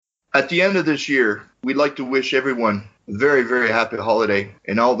At the end of this year, we'd like to wish everyone a very, very happy holiday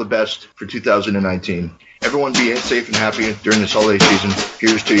and all the best for 2019. Everyone be safe and happy during this holiday season.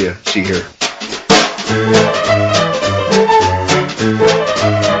 Here's to you. See here.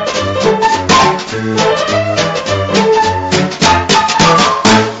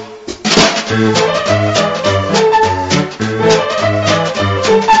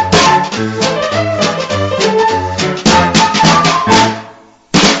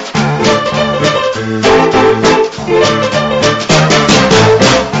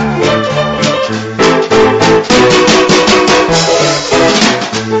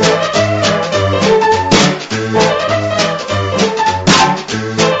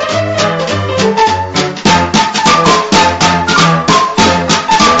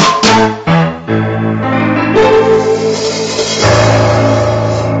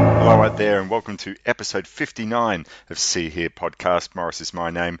 To episode 59 of See Here podcast. Morris is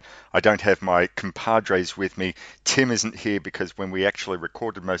my name. I don't have my compadres with me. Tim isn't here because when we actually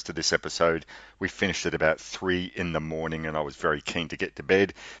recorded most of this episode, we finished at about 3 in the morning and I was very keen to get to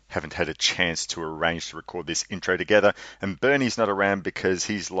bed. Haven't had a chance to arrange to record this intro together. And Bernie's not around because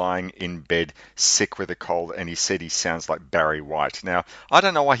he's lying in bed sick with a cold and he said he sounds like Barry White. Now, I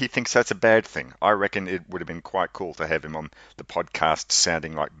don't know why he thinks that's a bad thing. I reckon it would have been quite cool to have him on the podcast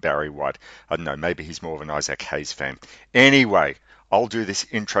sounding like Barry White. I don't know, maybe he's more of an Isaac Hayes fan. Anyway, I'll do this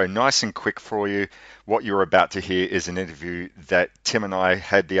intro nice and quick for you. What you're about to hear is an interview that Tim and I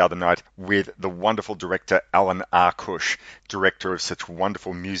had the other night with the wonderful director Alan Arkush, director of such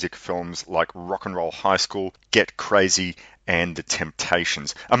wonderful music films like Rock and Roll High School, Get Crazy, and The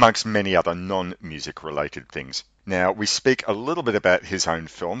Temptations, amongst many other non-music related things. Now, we speak a little bit about his own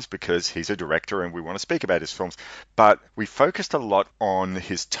films because he's a director and we want to speak about his films, but we focused a lot on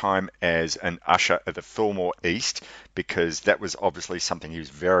his time as an usher at the Fillmore East because that was obviously something he was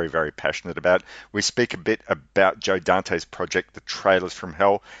very, very passionate about. We speak a bit about Joe Dante's project, The Trailers from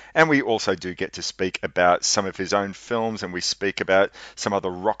Hell, and we also do get to speak about some of his own films and we speak about some other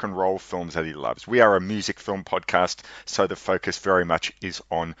rock and roll films that he loves. We are a music film podcast, so the focus very much is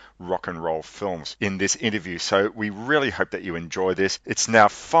on rock and roll films in this interview. So we really hope that you enjoy this. It's now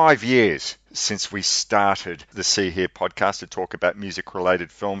 5 years since we started the See Here podcast to talk about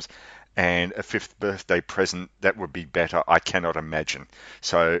music-related films, and a 5th birthday present that would be better, I cannot imagine.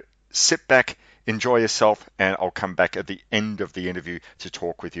 So sit back, enjoy yourself, and I'll come back at the end of the interview to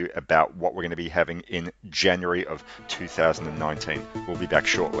talk with you about what we're going to be having in January of 2019. We'll be back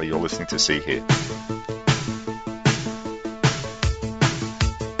shortly. You're listening to See Here.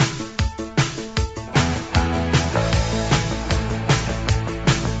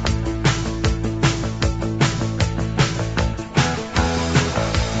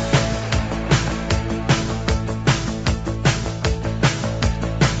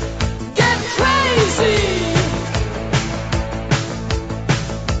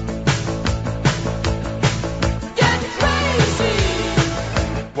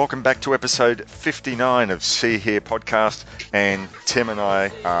 Welcome back to episode 59 of See Here podcast, and Tim and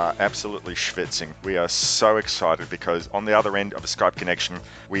I are absolutely schwitzing. We are so excited because on the other end of a Skype connection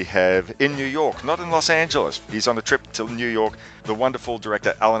we have in New York, not in Los Angeles. He's on a trip to New York, the wonderful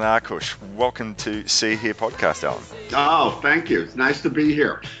director Alan Arkush. Welcome to See Here podcast, Alan. Oh, thank you. It's nice to be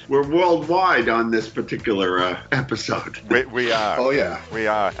here. We're worldwide on this particular episode. We are. Oh, yeah. We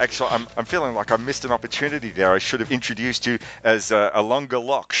are. Actually, I'm feeling like I missed an opportunity there. I should have introduced you as Alonga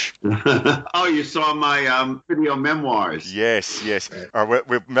Loksh. Oh, you saw my video memoirs. Yes.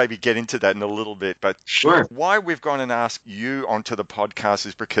 We'll maybe get into that in a little bit. But sure. Why we've gone and asked you onto the podcast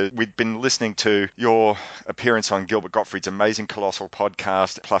is because we've been listening to your appearance on Gilbert Gottfried's amazing Colossal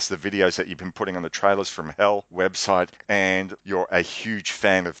podcast, plus the videos that you've been putting on the Trailers from Hell website, and you're a huge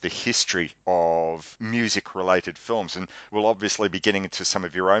fan of the history of music-related films. And we'll obviously be getting into some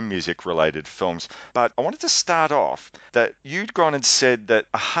of your own music-related films. But I wanted to start off that you'd gone and said that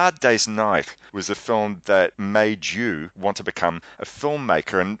A Hard Day's Night was the film that made you want to become a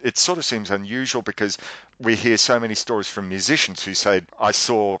filmmaker. And it sort of seems unusual because we hear so many stories from musicians who say, I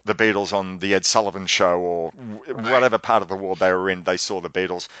saw the Beatles on the Ed Sullivan Show, or whatever part of the world they were in, they saw the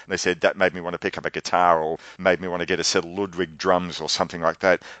Beatles and they said that made me want to pick up a guitar or made me want to get a set of Ludwig drums or something like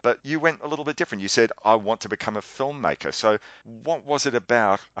that. But you went a little bit different. You said, I want to become a filmmaker. So what was it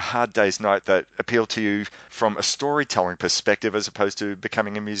about A Hard Day's Night that appealed to you from a storytelling perspective as opposed to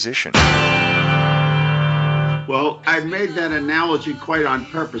becoming a musician? Well, I made that analogy quite on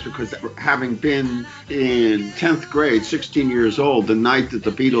purpose because having been in 10th grade, 16 years old, the night that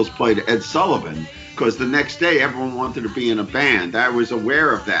the Beatles played Ed Sullivan, because the next day everyone wanted to be in a band. I was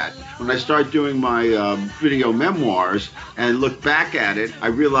aware of that. When I started doing my video memoirs and look back at it, I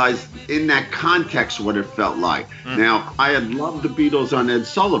realized in that context what it felt like. Now, I had loved the Beatles on Ed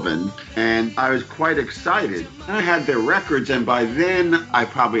Sullivan, and I was quite excited. And I had their records, and by then I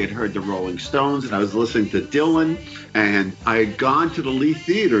probably had heard the Rolling Stones, and I was listening to Dylan, and I had gone to the Lee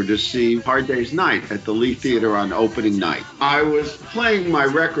Theater to see Hard Day's Night at the Lee Theater on opening night. I was playing my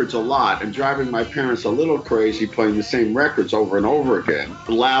records a lot and driving my parents a little crazy, playing the same records over and over again,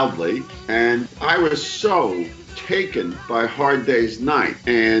 loudly, and I was so taken by Hard Day's Night.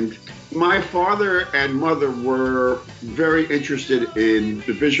 And my father and mother were very interested in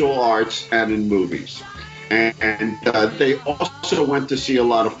the visual arts and in movies. And they also went to see a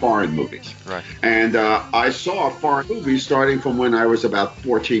lot of foreign movies. Right. And I saw foreign movies starting from when I was about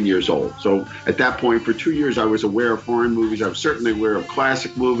 14 years old. So at that point, for 2 years, I was aware of foreign movies. I was certainly aware of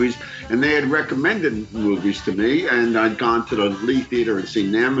classic movies. And they had recommended movies to me. And I'd gone to the Lee Theater and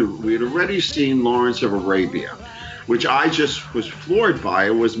seen them. And we had already seen Lawrence of Arabia, which I just was floored by.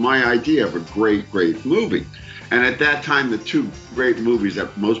 It was my idea of a great, great movie. And at that time, the two great movies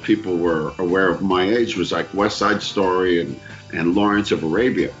that most people were aware of my age was like West Side Story and Lawrence of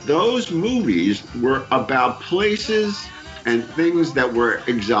Arabia. Those movies were about places and things that were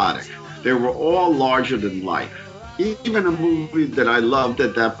exotic. They were all larger than life. Even a movie that I loved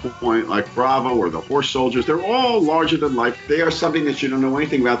at that point, like Bravo or The Horse Soldiers, they're all larger than life. They are something that you don't know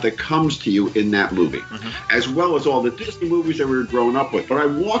anything about that comes to you in that movie, as well as all the Disney movies that we were growing up with. But I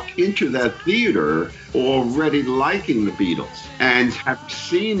walked into that theater already liking the Beatles and have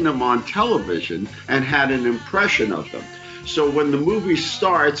seen them on television and had an impression of them. So when the movie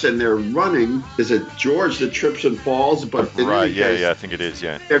starts and they're running, is it George that trips and falls? But right, yeah, I think it is,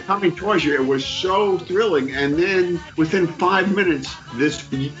 yeah. They're coming towards you. It was so thrilling. And then within 5 minutes,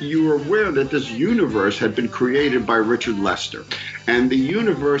 you were aware that this universe had been created by Richard Lester. And the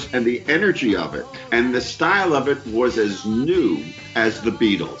universe and the energy of it and the style of it was as new as the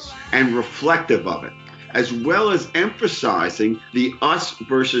Beatles and reflective of it, as well as emphasizing the us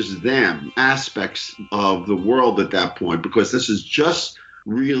versus them aspects of the world at that point, because this is just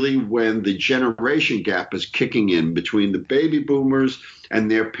really when the generation gap is kicking in between the baby boomers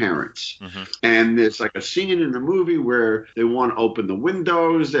and their parents. And there's like a scene in the movie where they want to open the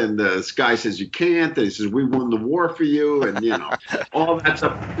windows and this guy says you can't, and he says we won the war for you, and you know, all that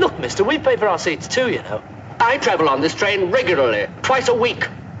stuff. Look, mister, we pay for our seats too, you know. I travel on this train regularly, twice a week.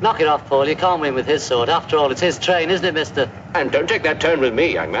 Knock it off, Paul. You can't win with his sword. After all, it's his train, isn't it, mister? And don't take that turn with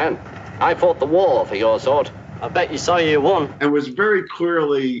me, young man. I fought the war for your sort. I bet you saw you won. And was very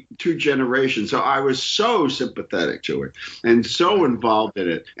clearly two generations. So I was so sympathetic to it and so involved in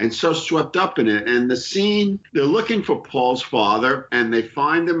it and so swept up in it. And the scene, they're looking for Paul's father and they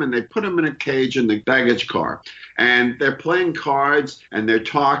find him and they put him in a cage in the baggage car. And they're playing cards and they're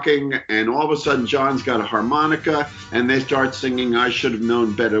talking. And all of a sudden, John's got a harmonica and they start singing I Should Have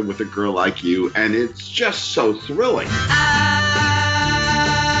Known Better with a Girl Like You. And it's just so thrilling. I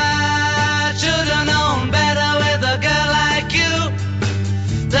should have known better.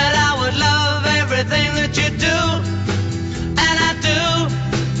 That I would love everything that you do, and I do,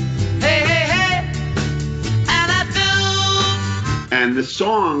 hey, hey, hey, and I do. And the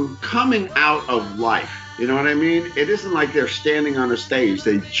song coming out of life, you know what I mean? It isn't like they're standing on a stage.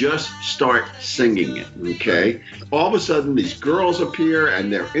 They just start singing it, okay? All of a sudden, these girls appear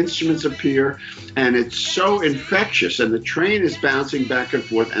and their instruments appear, and it's so infectious, and the train is bouncing back and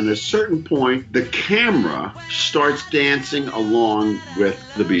forth, and at a certain point, the camera starts dancing along with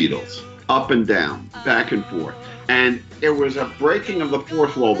the Beatles, up and down, back and forth. And it was a breaking of the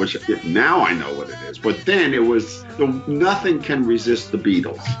fourth wall, which now I know what it is, but then it was nothing can resist the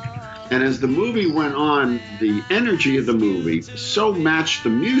Beatles. And as the movie went on, the energy of the movie so matched the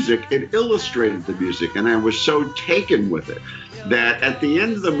music, it illustrated the music. And I was so taken with it that at the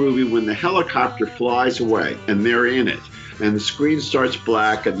end of the movie, when the helicopter flies away and they're in it, and the screen starts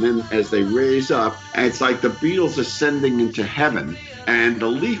black, and then as they raise up, and it's like the Beatles ascending into heaven, and the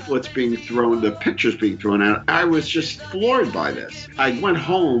leaflets being thrown, the pictures being thrown out. I was just floored by this. I went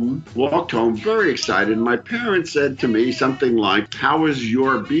home, walked home, very excited. My parents said to me something like, how was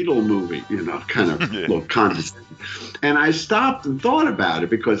your Beatle movie? You know, kind of a little condescending. And I stopped and thought about it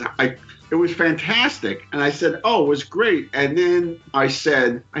because it was fantastic. And I said, oh, it was great. And then I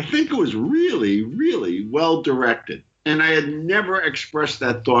said, I think it was really, really well directed. And I had never expressed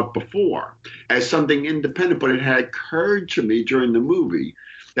that thought before as something independent, but it had occurred to me during the movie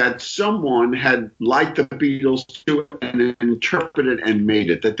that someone had liked the Beatles too and interpreted and made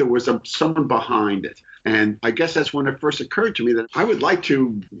it, that there was someone behind it. And I guess that's when it first occurred to me that I would like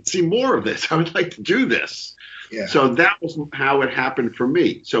to see more of this. I would like to do this. Yeah. So that was how it happened for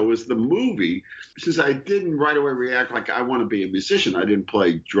me. So it was the movie, since I didn't right away react like I want to be a musician. I didn't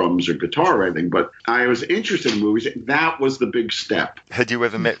play drums or guitar or anything, but I was interested in movies. That was the big step. Had you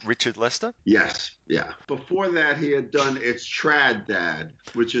ever met Richard Lester? Yes, yeah. Before that, he had done It's Trad Dad,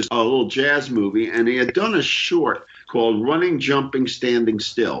 which is a little jazz movie, and he had done a short called Running, Jumping, Standing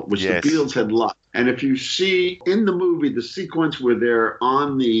Still, which Yes. the Beatles had loved. And if you see in the movie the sequence where they're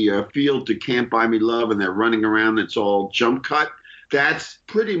on the field to Can't Buy Me Love and they're running around, it's all jump cut. That's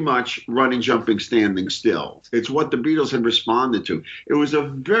pretty much Running, Jumping, Standing Still. It's what the Beatles had responded to. It was a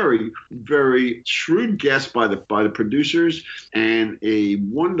very, very shrewd guess by the producers and a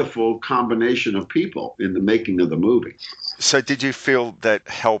wonderful combination of people in the making of the movie. So did you feel that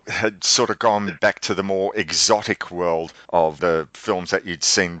help had sort of gone back to the more exotic world of the films that you'd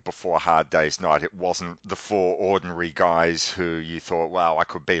seen before Hard Day's Night? It wasn't the four ordinary guys who you thought, wow, I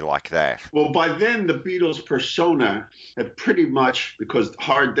could be like that. Well, by then, the Beatles' persona had pretty much, because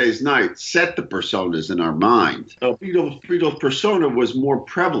Hard Day's Night set the personas in our mind. The Beatles' persona was more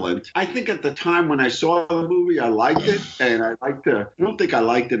prevalent. I think at the time when I saw the movie, I liked it, and I don't think I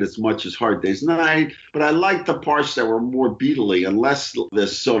liked it as much as Hard Day's Night, but I liked the parts that were more Beatle-y and less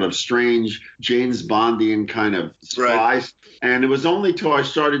this sort of strange James Bondian kind of spies. Right. And it was only till I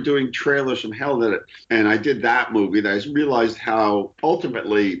started doing Trailers from Hell and I did that movie that I realized how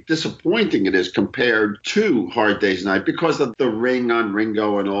ultimately disappointing it is compared to Hard Day's Night because of the ring on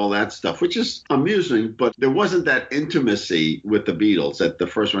Ringo and all that stuff, which is amusing, but there wasn't that intimacy with the Beatles that the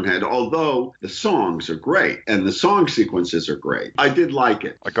first one had, although the songs are great and the song sequences are great. I did like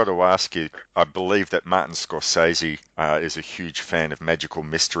it. I got to ask you, I believe that Martin Scorsese is a huge fan of Magical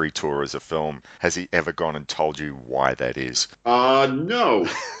Mystery Tour as a film. Has he ever gone and told you why that is? No.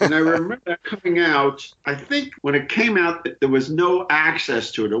 And I remember that coming out, I think when it came out, there was no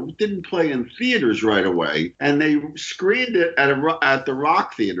access to it. It didn't play in theaters right away. And they screened it at the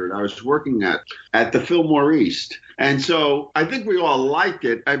Rock Theater that I was working at the Fillmore East. And so I think we all liked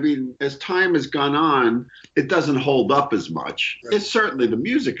it. I mean, as time has gone on, it doesn't hold up as much. Right. It's certainly the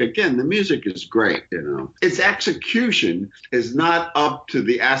music. Again, the music is great, you know. Its execution is not up to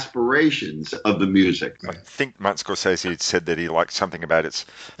the aspirations of the music. I think Martin Scorsese had said that he liked something about its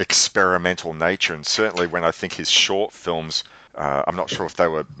experimental nature. And certainly when I think his short films, I'm not sure if they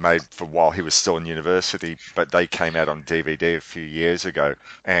were made for while he was still in university, but they came out on DVD a few years ago.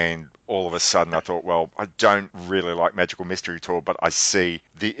 And all of a sudden I thought, well, I don't really like Magical Mystery Tour, but I see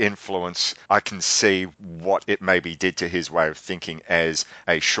the influence. I can see what it maybe did to his way of thinking as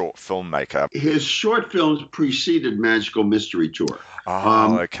a short filmmaker. His short films preceded Magical Mystery Tour.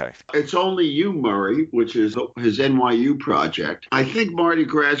 Oh, okay. It's Only You, Murray, which is his NYU project. I think Marty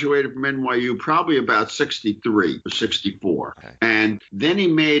graduated from NYU probably about 63 or 64. Okay. And then he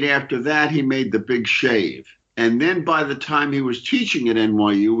made The Big Shave. And then by the time he was teaching at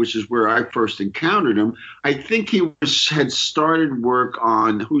NYU, which is where I first encountered him, I think he had started work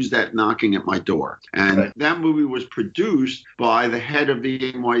on Who's That Knocking at My Door? And right. That movie was produced by the head of the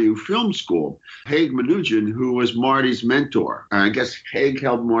NYU Film School, Haig Manoogian, who was Marty's mentor. I guess Haig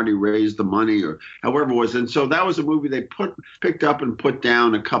helped Marty raise the money or however it was. And so that was a movie they picked up and put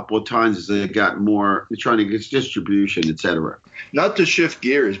down a couple of times as they got more, trying to get distribution, etc. Not to shift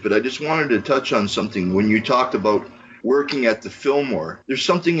gears, but I just wanted to touch on something. When you talked about working at the Fillmore, there's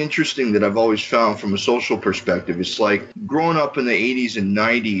something interesting that I've always found from a social perspective. It's like growing up in the 80s and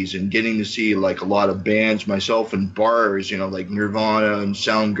 90s and getting to see like a lot of bands, myself in bars, you know, like Nirvana and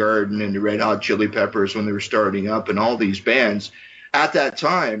Soundgarden and the Red Hot Chili Peppers when they were starting up and all these bands. At that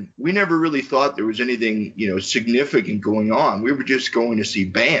time, we never really thought there was anything, you know, significant going on. We were just going to see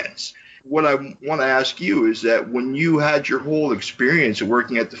bands. What I want to ask you is that when you had your whole experience of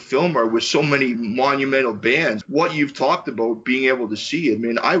working at the Fillmore with so many monumental bands, what you've talked about being able to see, I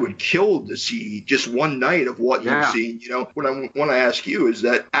mean, I would kill to see just one night of what you've seen. You know, what I want to ask you is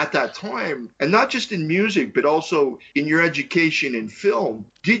that at that time, and not just in music, but also in your education in film,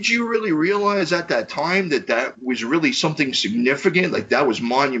 did you really realize at that time that that was really something significant, like that was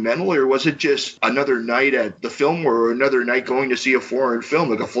monumental, or was it just another night at the Fillmore or another night going to see a foreign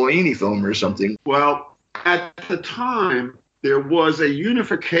film, like a Fellini film or something? Well, at the time, there was a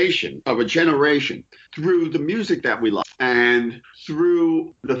unification of a generation through the music that we liked and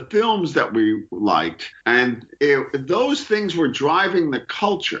through the films that we liked. And those things were driving the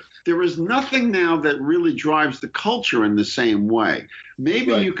culture. there is nothing now that really drives the culture in the same way.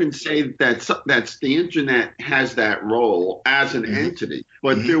 Maybe you can say that's the internet has that role as an entity,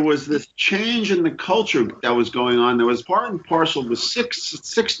 but there was this change in the culture that was going on. There was part and parcel of the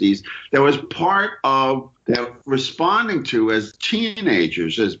 60s. That was part of responding to as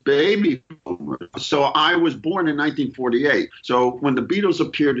teenagers, as baby boomers. So I was born in 1948. So when the Beatles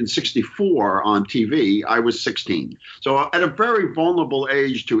appeared in 64 on TV, I was 16. So at a very vulnerable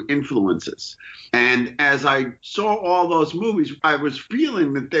age to influences. And as I saw all those movies, I was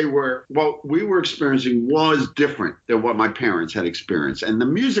feeling that what we were experiencing was different than what my parents had experienced. And the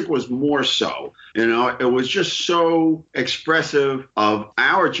music was more so. It was just so expressive of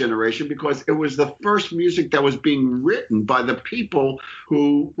our generation because it was the first music that was being written by the people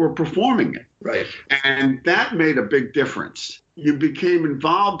who were performing it. Right. And that made a big difference. You became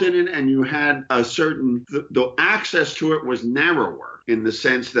involved in it, and you had the access to it was narrower in the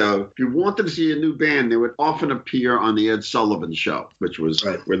sense that if you wanted to see a new band, they would often appear on the Ed Sullivan Show, which was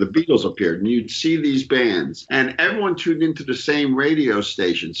where the Beatles appeared. And you'd see these bands, and everyone tuned into the same radio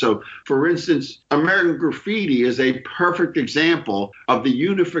station. So, for instance, American Graffiti is a perfect example of the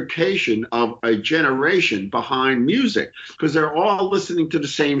unification of a generation behind music because they're all listening to the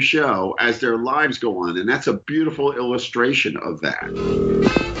same show as their lives go on. And that's a beautiful illustration of that.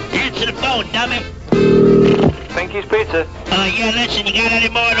 Answer the phone, dummy. Pinky's Pizza. Yeah, listen, you got any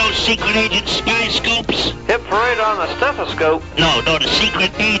more of those secret agent spy scopes? Hip parade on the stethoscope. No, the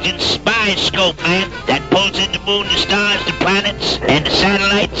secret agent spy scope, man. That pulls in the moon, the stars, the planets, and the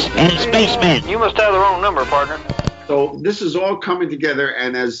satellites, and the spacemen. You must have the wrong number, partner. So this is all coming together,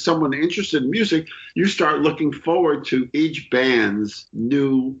 and as someone interested in music, you start looking forward to each band's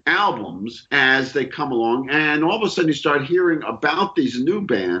new albums as they come along, and all of a sudden you start hearing about these new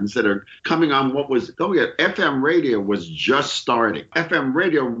bands that are coming on FM radio was just starting. FM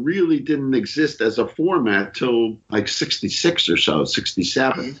radio really didn't exist as a format till like 66 or so,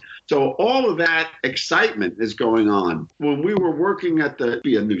 67. So all of that excitement is going on. When we were working at a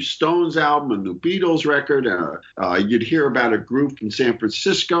new Stones album, a new Beatles record, you'd hear about a group in San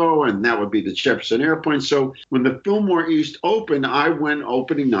Francisco, and that would be the Jefferson Airplane. So when the Fillmore East opened, I went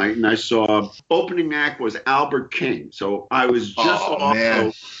opening night, and I saw opening act was Albert King. So I was just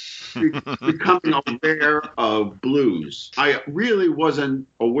becoming aware of blues. I really wasn't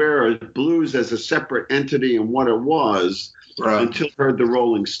aware of blues as a separate entity and what it was. Until I heard the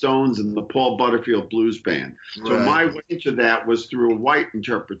Rolling Stones and the Paul Butterfield Blues Band. So my way to that was through a white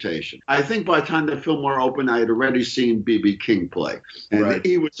interpretation. I think by the time the Fillmore opened, I had already seen B.B. King play. And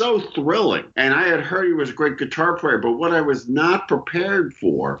he was so thrilling. And I had heard he was a great guitar player, but what I was not prepared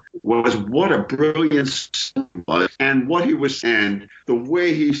for was what a brilliant song was. And what he was and the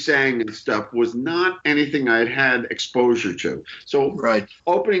way he sang and stuff was not anything I had had exposure to. So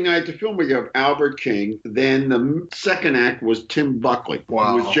opening night to Fillmore, you have Albert King. Then the second act was Tim Buckley, who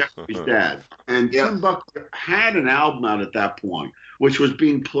was Jeffrey's dad. And Tim Buckley had an album out at that point, which was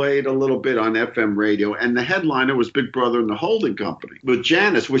being played a little bit on FM radio. And the headliner was Big Brother and the Holding Company with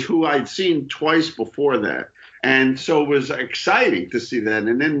Janis, who I'd seen twice before that. And so it was exciting to see that.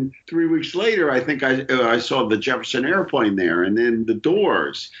 And then 3 weeks later, I think I saw the Jefferson Airplane there, and then the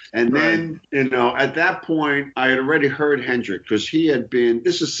Doors. And then, at that point, I had already heard Hendrix because he had been,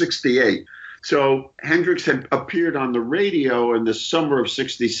 this is 68. So Hendrix had appeared on the radio in the summer of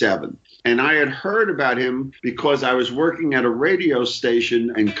 67. And I had heard about him because I was working at a radio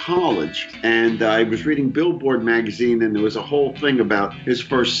station in college. And I was reading Billboard magazine, and there was a whole thing about his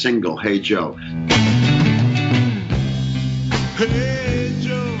first single, Hey Joe. Hey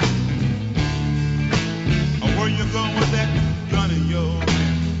Joe, where you going with that gun of yours?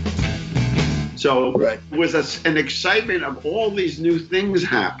 So it was an excitement of all these new things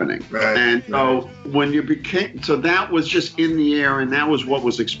happening. And so when you so that was just in the air, and that was what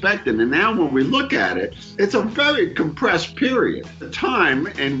was expected. And now when we look at it, it's a very compressed period. The time,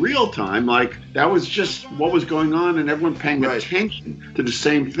 in real time, like that was just what was going on, and everyone paying attention to the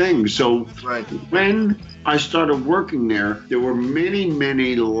same thing. So when I started working there, there were many,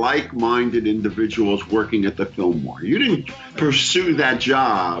 many like-minded individuals working at the Fillmore. You didn't pursue that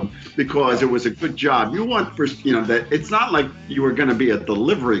job because it was a good job. You want, that it's not like you were going to be a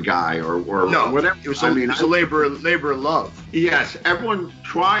delivery guy or whatever. It was a labor of love. Yes, everyone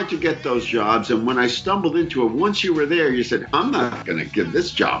tried to get those jobs, and when I stumbled into it, once you were there, you said, I'm not going to give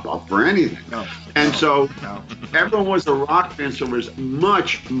this job up for anything. So everyone was a rock fan, so there was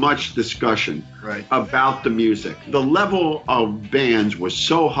much discussion about the music. The level of bands was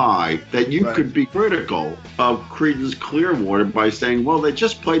so high that you could be critical of Creedence Clearwater by saying, well, they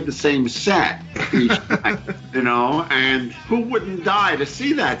just played the same set. set each night, you know, and who wouldn't die to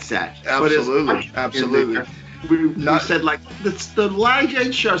see that set? Absolutely, absolutely. We said, like, the Larry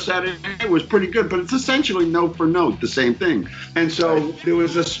Jane show Saturday night was pretty good, but it's essentially note for note the same thing. And so there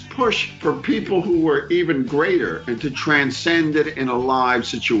was this push for people who were even greater and to transcend it in a live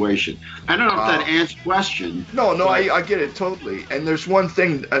situation. I don't know if that answers the question. No, I get it totally. And there's one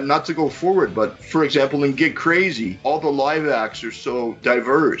thing, not to go forward, but for example, in Get Crazy, all the live acts are so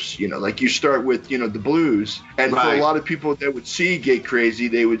diverse. You know, like you start with, you know, the blues. And for a lot of people that would see Get Crazy,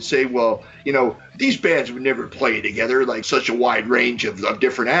 they would say, well, you know, these bands would never play together, like such a wide range of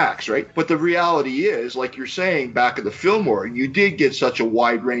different acts, right? But the reality is, like you're saying, back at the Fillmore, you did get such a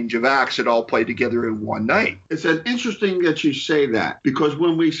wide range of acts that all played together in one night. It's interesting that you say that, because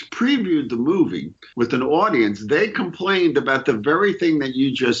when we previewed the movie with an audience, they complained about the very thing that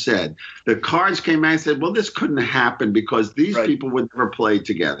you just said. The cards came out and said, well, this couldn't happen because these people would never play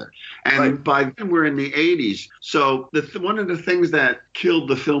together. And by then we're in the 80s. So one of the things that killed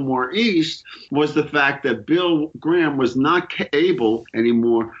the Fillmore East was the fact that Bill Graham was not able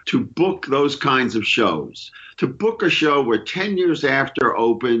anymore to book those kinds of shows. To book a show where 10 years after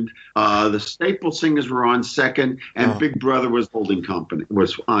opened, the Staple Singers were on second and Big Brother was holding company,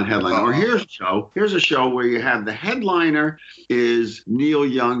 was on headline. Or here's a show where you have the headliner is Neil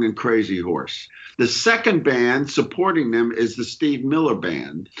Young and Crazy Horse. The second band supporting them is the Steve Miller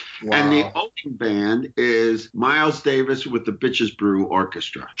Band. Wow. And the opening band is Miles Davis with the Bitches Brew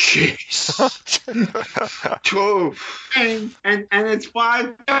Orchestra. Jeez. and it's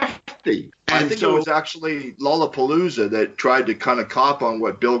 550. I think it was actually Lollapalooza that tried to kind of cop on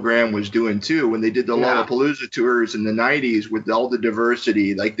what Bill Graham was doing too when they did the Lollapalooza tours in the 90s with all the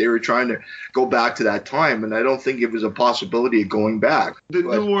diversity. Like they were trying to go back to that time, and I don't think it was a possibility of going back. The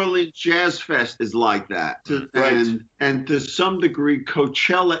New Orleans Jazz Fest is like that. And to some degree,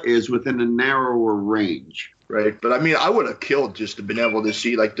 Coachella is within a narrower range. Right. But I mean, I would have killed just to been able to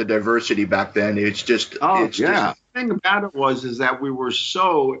see like the diversity back then. It's just, The thing about it is that we were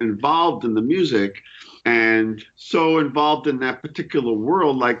so involved in the music and so involved in that particular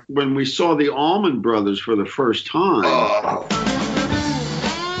world. Like when we saw the Allman Brothers for the first time.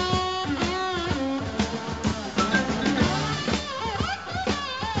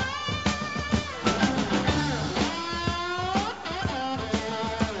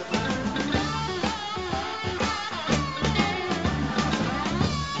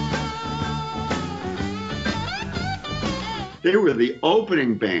 They were the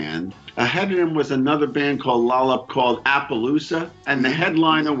opening band. Ahead of them was another band called Appaloosa, and the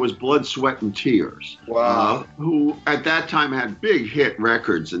headliner was Blood, Sweat, and Tears. Wow. Who at that time had big hit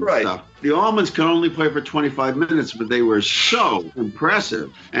records and stuff. The Allmans could only play for 25 minutes, but they were so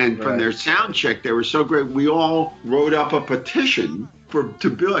impressive. And from their sound check, they were so great. We all wrote up a petition to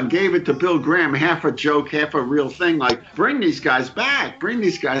Bill and gave it to Bill Graham, half a joke, half a real thing, like, bring these guys back.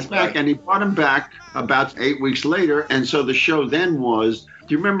 And he brought them back about 8 weeks later. And so the show then was,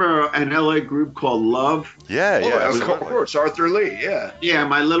 do you remember an LA group called Love? Yeah, of course, Arthur Lee, Yeah,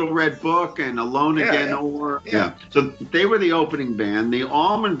 My Little Red Book and Alone Again. So they were the opening band. The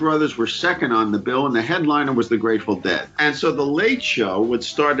Allman Brothers were second on the bill, and the headliner was the Grateful Dead. And so the late show would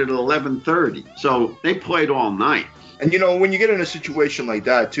start at 11:30. So they played all night. And, you know, when you get in a situation like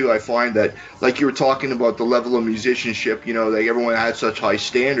that, too, I find that, like you were talking about the level of musicianship, you know, like everyone had such high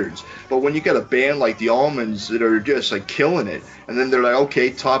standards. But when you got a band like the Allmans that are just, like, killing it, and then they're like, okay,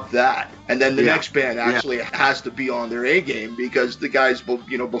 top that. And then the next band actually has to be on their A game because the guys,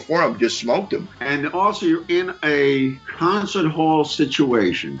 you know, before them just smoked them. And also you're in a concert hall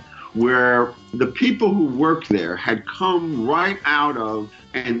situation where the people who worked there had come right out of,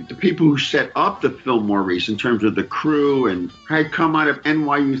 and the people who set up the Fillmore East in terms of the crew and had come out of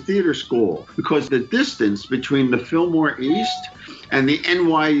NYU Theater School, because the distance between the Fillmore East and the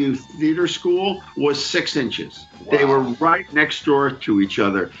NYU Theater School was 6 inches. Wow. They were right next door to each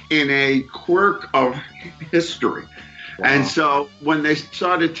other in a quirk of history. Wow. And so when they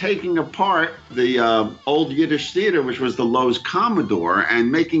started taking apart the old Yiddish theater, which was the Lowe's Commodore,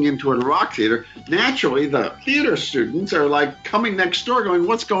 and making into a rock theater, naturally the theater students are like coming next door going,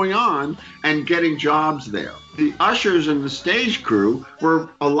 what's going on? And getting jobs there. The ushers and the stage crew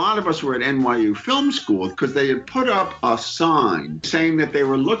a lot of us were at NYU Film School because they had put up a sign saying that they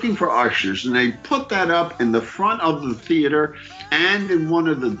were looking for ushers, and they put that up in the front of the theater and in one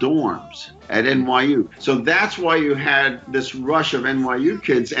of the dorms at NYU. So that's why you had this rush of NYU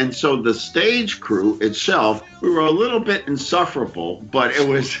kids. And so the stage crew itself, we were a little bit insufferable, but it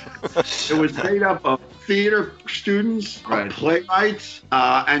was made up of theater students, Right. playwrights,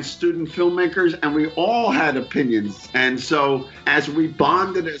 and student filmmakers, and we all had opinions. And so as we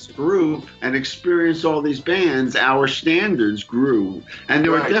bonded as a group and experienced all these bands, our standards grew. And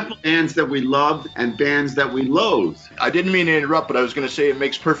there were Right. definitely bands that we loved and bands that we loathed. I didn't mean to interrupt, but I was going to say it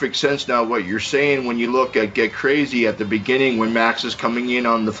makes perfect sense now what you're saying when you look at Get Crazy at the beginning when Max is coming in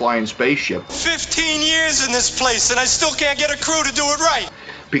on the flying spaceship. 15 years in this place, and I still can't get a crew to do it right.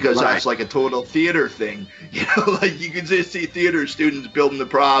 Because Right. that's like a total theater thing. You know, like you can just see theater students building the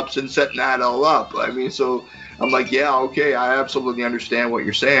props and setting that all up. I mean, so I'm like, yeah, okay, I absolutely understand what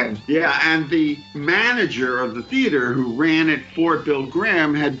you're saying. Yeah, and the manager of the theater who ran it for Bill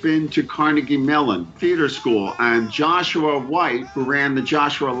Graham had been to Carnegie Mellon Theater School, and Joshua White, who ran the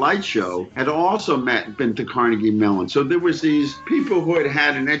Joshua Light Show, had also been to Carnegie Mellon. So there was these people who had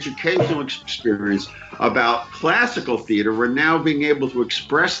had an educational experience about classical theater were now being able to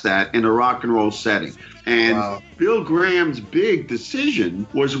express that in a rock and roll setting. And Wow. Bill Graham's big decision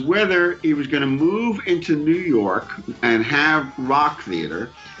was whether he was going to move into New York and have rock theater,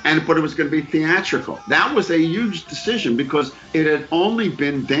 but it was going to be theatrical. That was a huge decision because it had only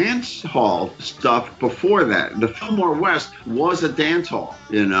been dance hall stuff before that. The Fillmore West was a dance hall,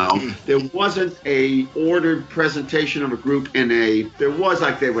 you know. There wasn't a ordered presentation of a group there was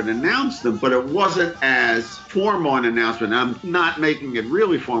like they would announce them, but it wasn't as formal an announcement. I'm not making it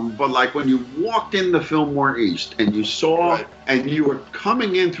really formal, but like when you walked in the Fillmore East and you saw Right. and you were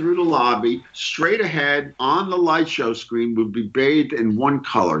coming in through the lobby, straight ahead on the light show screen would be bathed in one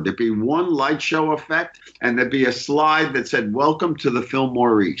color. There'd be one light show effect, and there'd be a slide that said, "Welcome to the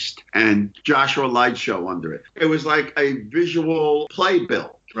Fillmore East," and Joshua Light Show under it. It was like a visual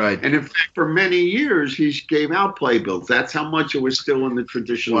playbill. Right. And in fact, for many years, he gave out playbills. That's how much it was still in the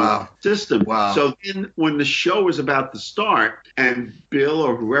traditional Wow. system. Wow. So then when the show was about to start and Bill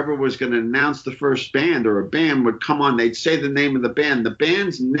or whoever was going to announce the first band or a band would come on, they'd say the name of the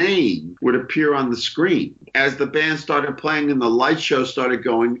band's name would appear on the screen. As the band started playing and the light show started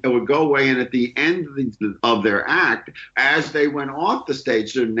going, it would go away. And at the end of their act, as they went off the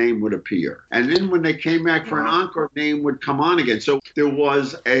stage, their name would appear. And then when they came back for an encore, name would come on again. So there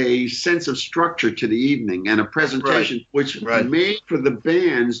was a sense of structure to the evening and a presentation which made for the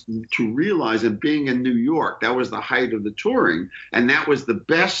bands to realize that being in New York, that was the height of the touring, and that was the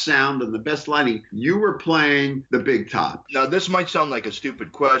best sound and the best lighting. You were playing the big top. Now, this might sound like a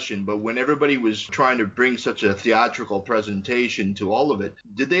stupid question, but when everybody was trying to bring such a theatrical presentation to all of it,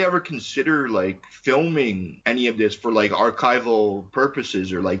 did they ever consider like filming any of this for like archival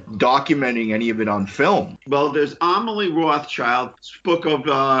purposes or like documenting any of it on film? Well, there's Amelie Rothschild's book of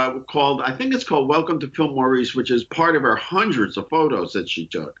I think it's called Welcome to Fillmore East, which is part of her hundreds of photos that she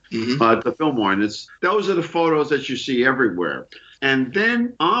took at the Fillmore. And those are the photos that you see everywhere. And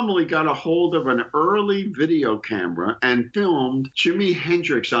then Amelie got a hold of an early video camera and filmed Jimi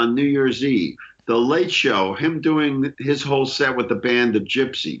Hendrix on New Year's Eve. The Late Show, him doing his whole set with the band of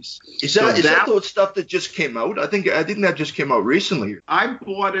Gypsies. Is that the stuff that just came out? I think that just came out recently. I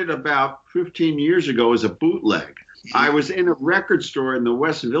bought it about 15 years ago as a bootleg. I was in a record store in the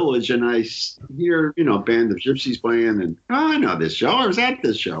West Village, and I hear, Band of Gypsies playing, and I know this show. I was at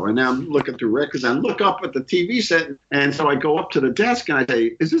this show, and now I'm looking through records. I look up at the TV set, and so I go up to the desk, and I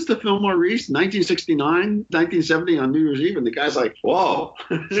say, "Is this the Fillmore East, 1969, 1970 on New Year's Eve?" And the guy's like, "Whoa!"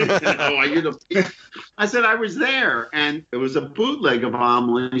 Are you the? I said, "I was there," and it was a bootleg of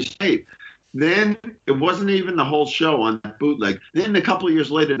Amelie's tape. Then it wasn't even the whole show on that bootleg. Then a couple of years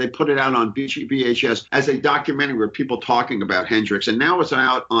later, they put it out on VHS as a documentary with people talking about Hendrix. And now it's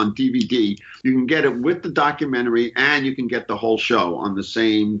out on DVD. You can get it with the documentary and you can get the whole show on the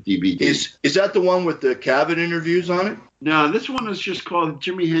same DVD. Is that the one with the Cavett interviews on it? No, this one is just called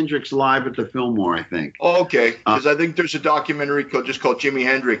Jimi Hendrix Live at the Fillmore, I think. Oh, okay. Because I think there's a documentary called Jimi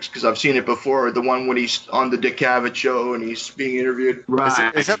Hendrix, because I've seen it before, the one when he's on the Dick Cavett show and he's being interviewed.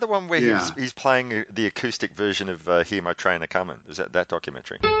 Right. Is that the one where he's playing the acoustic version of Hear My Train A-Comin'? Is that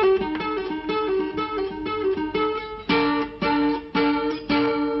documentary?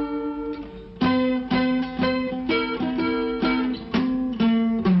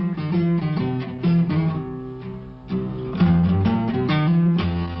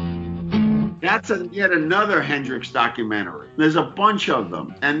 That's yet another Hendrix documentary. There's a bunch of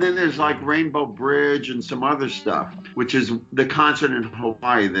them. And then there's like Rainbow Bridge and some other stuff, which is the concert in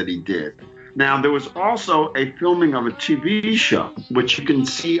Hawaii that he did. Now, there was also a filming of a TV show, which you can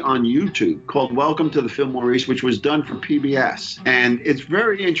see on YouTube, called Welcome to the Fillmore East, which was done for PBS. And it's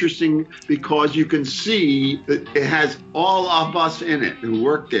very interesting because you can see that it has all of us in it who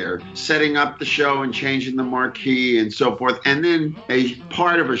worked there, setting up the show and changing the marquee and so forth, and then a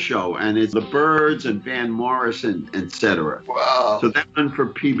part of a show, and it's the Byrds and Van Morrison, etc. Wow. So that one for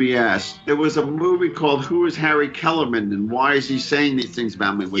PBS. There was a movie called Who is Harry Kellerman and Why is he saying these things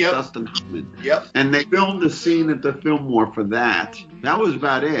about me with Dustin Hoffman. Yep. And they filmed a scene at the Fillmore for that. That was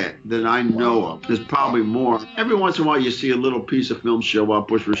about it that I know of. There's probably more. Every once in a while you see a little piece of film show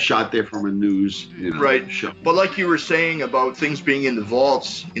up, which was shot there from a news show. But like you were saying about things being in the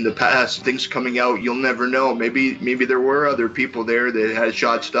vaults in the past, things coming out, you'll never know. Maybe there were other people there that had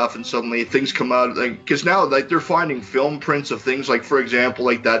shot stuff, and suddenly things come out. Because now, they're finding film prints of things, like, for example,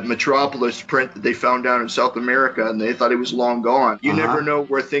 like that Metropolis print that they found down in South America, and they thought it was long gone. You never know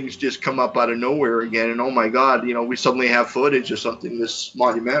where things just come up out of nowhere again, and oh my God, we suddenly have footage of something this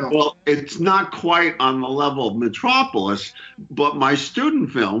monumental. Well, it's not quite on the level of Metropolis, but my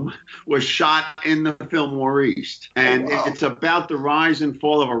student film was shot in the Fillmore East, and it's about the rise and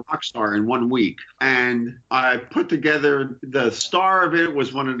fall of a rock star in 1 week. And I put together, the star of it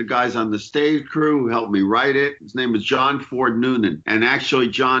was one of the guys on the stage crew who helped me write it. His name was John Ford Noonan, and actually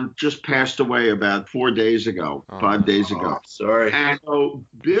John just passed away about 5 days ago. Sorry. And so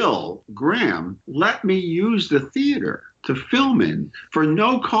Bill Graham let me use the theater to film in for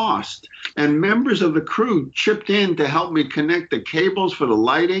no cost. And members of the crew chipped in to help me connect the cables for the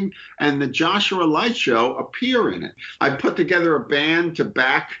lighting, and the Joshua Light Show appear in it. I put together a band to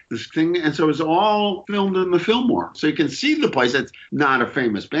back this thing, and so it was all filmed in the Fillmore. So you can see the place. It's not a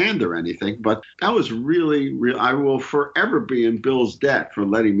famous band or anything, but that was really, I will forever be in Bill's debt for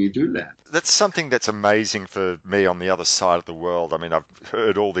letting me do that. That's something that's amazing for me on the other side of the world. I mean, I've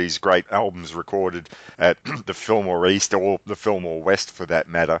heard all these great albums recorded at the Fillmore East, or the Fillmore West for that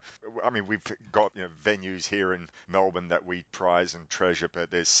matter. I mean, we've got venues here in Melbourne that we prize and treasure, but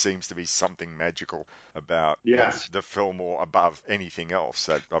there seems to be something magical about the Fillmore above anything else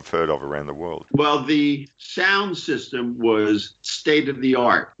that I've heard of around the world. Well, the sound system was state of the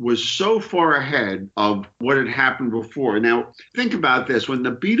art, was so far ahead of what had happened before. Now, think about this. When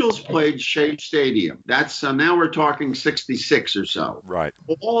the Beatles played Shea Stadium, that's now we're talking 66 or so. Right.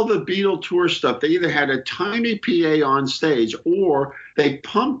 All the Beatle tour stuff, they either had a tiny PA on stage, or they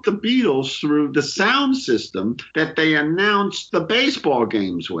pumped the Beatles through the sound system that they announced the baseball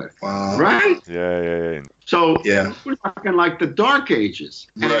games with. Wow. Right? Yeah. So we're talking like the Dark Ages.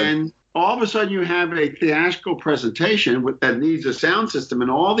 Right. And all of a sudden you have a theatrical presentation that needs a sound system,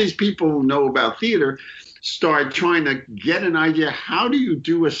 and all these people who know about theater start trying to get an idea, how do you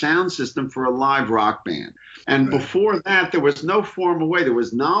do a sound system for a live rock band? And before that, there was no formal way. There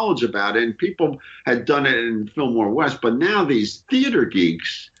was knowledge about it, and people had done it in Fillmore West. But now these theater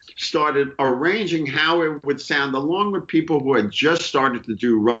geeks started arranging how it would sound, along with people who had just started to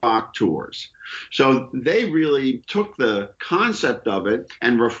do rock tours. So they really took the concept of it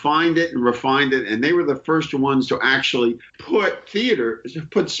and refined it, and they were the first ones to actually put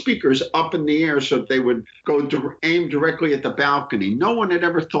speakers up in the air so that they would go aim directly at the balcony. No one had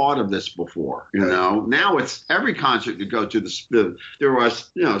ever thought of this before. Now it's every concert you go to, there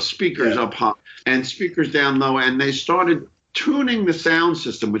are speakers up high and speakers down low, and they started tuning the sound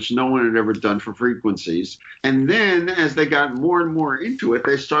system, which no one had ever done for frequencies. And then as they got more and more into it,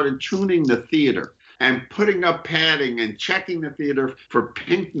 they started tuning the theater and putting up padding and checking the theater for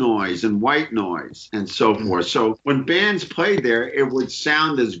pink noise and white noise and so forth. So when bands played there, it would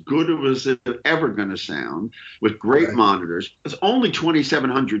sound as good as it was ever going to sound, with great monitors. It's only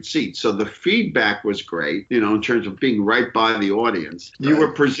 2,700 seats, so the feedback was great, in terms of being right by the audience. You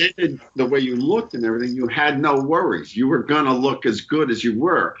were presented the way you looked and everything. You had no worries. You were going to look as good as you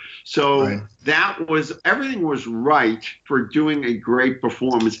were. So everything was right for doing a great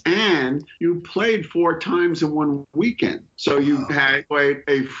performance, and you played 4 times in one weekend. So you had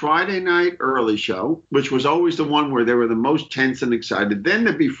a Friday night early show, which was always the one where they were the most tense and excited. Then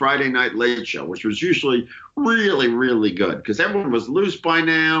there'd be Friday night late show, which was usually really, really good because everyone was loose by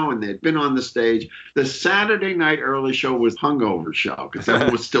now and they'd been on the stage. The Saturday night early show was hungover show because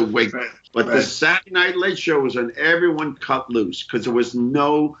everyone was still waking. But the Saturday night late show was when everyone cut loose because there was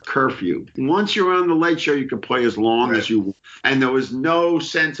no curfew. Once you're on the late show, you could play as long as you want. And there was no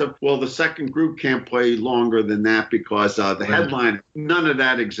sense of, well, the second group can't play longer than that because the headliner, none of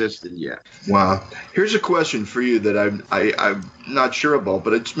that existed yet. Wow. Here's a question for you that I'm not sure about,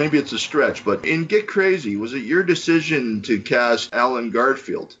 but maybe it's a stretch. But in Get Crazy, was was it your decision to cast Alan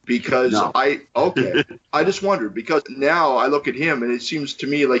Garfield? Because No. I just wondered, because now I look at him and it seems to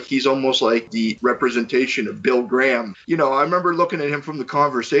me like he's almost like the representation of Bill Graham. You know, I remember looking at him from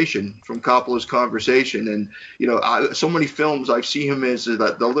Coppola's Conversation, and so many films I've seen him as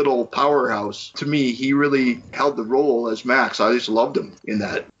the little powerhouse. To me, he really held the role as Max. I just loved him in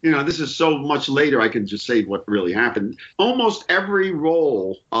that. This is so much later, I can just say what really happened. Almost every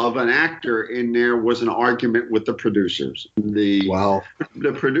role of an actor in there was an argument with the producers.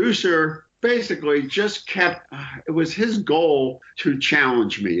 The producer basically just kept, it was his goal to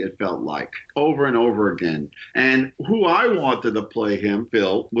challenge me, it felt like, over and over again. And who I wanted to play him,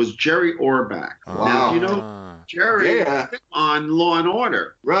 Bill, was Jerry Orbach. Wow. Now, Jerry on Law and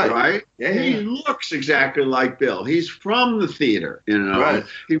Order, right? Yeah. He looks exactly like Bill. He's from the theater, Right.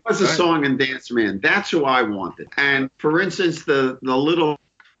 He was a song and dance man. That's who I wanted. And for instance, the little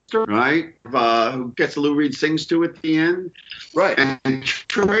right, who gets Lou Reed sings to at the end. Right. And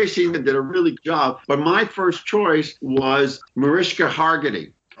Tracy did a really good job. But my first choice was Mariska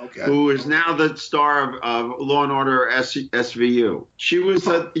Hargitay. Okay. Who is now the star of Law and Order SVU. She was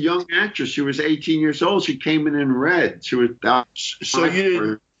a young actress. She was 18 years old. She came in Red. She was. So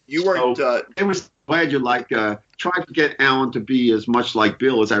you weren't. It was glad you tried to get Alan to be as much like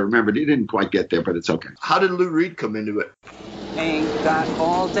Bill as I remembered. He didn't quite get there, but it's okay. How did Lou Reed come into it? Ain't got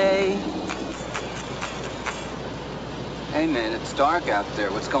all day. Hey man, it's dark out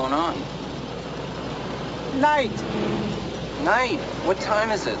there. What's going on? Night. Night? What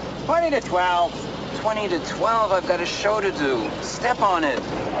time is it? 20 to 12. 20 to 12? I've got a show to do. Step on it.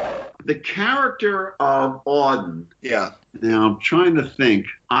 The character of Auden. Yeah. Now, I'm trying to think.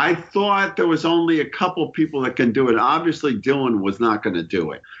 I thought there was only a couple people that can do it. Obviously, Dylan was not going to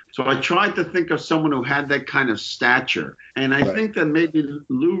do it. So I tried to think of someone who had that kind of stature. And I think that maybe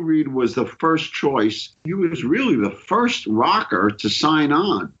Lou Reed was the first choice. He was really the first rocker to sign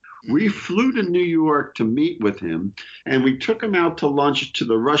on. We flew to New York to meet with him, and we took him out to lunch to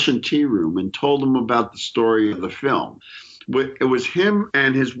the Russian Tea Room and told him about the story of the film. It was him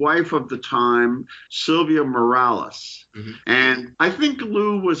and his wife of the time, Sylvia Morales. Mm-hmm. And I think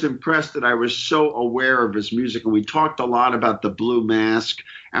Lou was impressed that I was so aware of his music. And we talked a lot about the Blue Mask.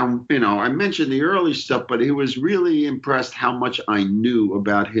 And, I mentioned the early stuff, but he was really impressed how much I knew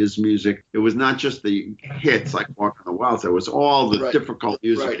about his music. It was not just the hits like Walk on the Wild. It was all the difficult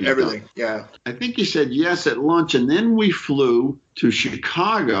music. Right, everything, yeah. I think he said yes at lunch. And then we flew to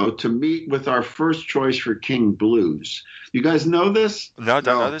Chicago to meet with our first choice for King Blues. You guys know this? No, I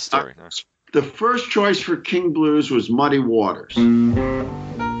don't know this story. No. The first choice for King Blues was Muddy Waters. The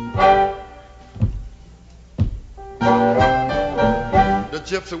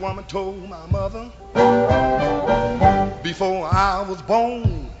gypsy woman told my mother before I was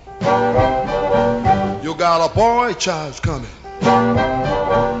born, you got a boy child coming,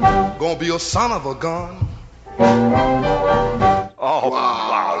 gonna be a son of a gun. Oh,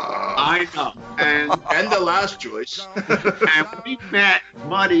 wow. I know. And the last choice. And we met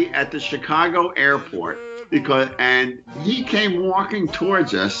Muddy at the Chicago airport and he came walking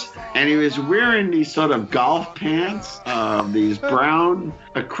towards us, and he was wearing these sort of golf pants, these brown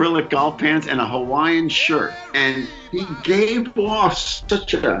acrylic golf pants and a Hawaiian shirt. And he gave off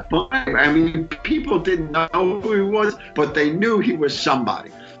such a vibe. I mean, people didn't know who he was, but they knew he was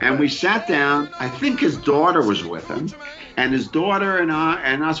somebody. And we sat down. I think his daughter was with him. And his daughter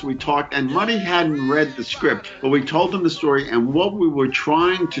and us, we talked, and Muddy hadn't read the script, but we told him the story and what we were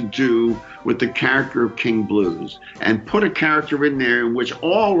trying to do with the character of King Blues, and put a character in there in which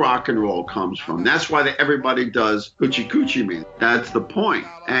all rock and roll comes from. That's why everybody does Hoochie Coochie Man. That's the point.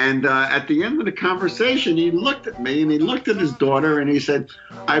 And at the end of the conversation, he looked at me and he looked at his daughter and he said,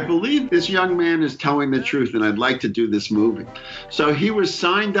 I believe this young man is telling the truth and I'd like to do this movie. So he was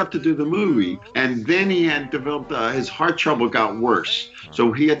signed up to do the movie, and then he had developed his heart trouble got worse.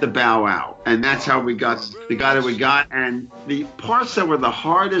 So he had to bow out. And that's how we got the guy that we got. And the parts that were the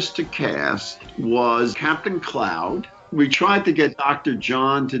hardest to cast was Captain Cloud. We tried to get Dr.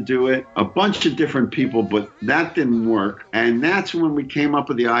 John to do it, a bunch of different people, but that didn't work. And that's when we came up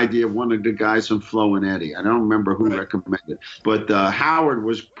with the idea of one of the guys from Flo and Eddie. I don't remember who recommended, but Howard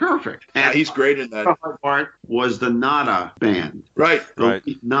was perfect. And he's great in that. The hard part was the Nada band. Right.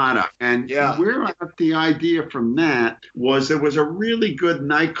 Nada. And where I got the idea from that was there was a really good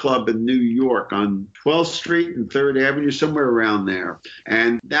nightclub in New York on 12th Street and 3rd Avenue, somewhere around there.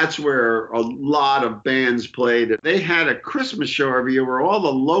 And that's where a lot of bands played. They had had a Christmas show every year where all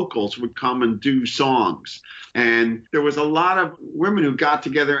the locals would come and do songs. And there was a lot of women who got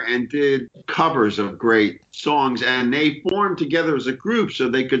together and did covers of great songs, and they formed together as a group so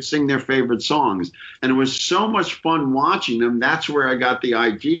they could sing their favorite songs. And it was so much fun watching them. That's where I got the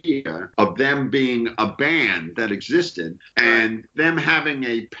idea of them being a band that existed and them having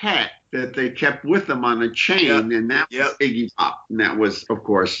a pet that they kept with them on a chain, and that was Iggy Pop. And that was, of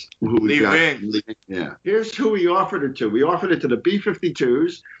course, who we got. Yeah. Here's who we offered it to. We offered it to the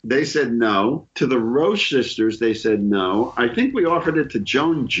B-52s. They said no. To the Roche sisters, they said no. I think we offered it to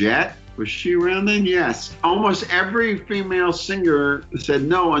Joan Jett. Was she around then? Yes. Almost every female singer said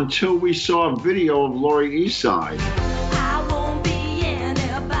no until we saw a video of Laurie Eastside.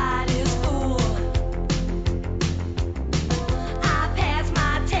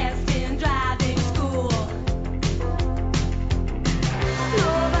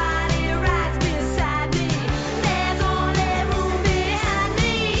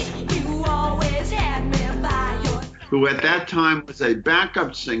 Who at that time was a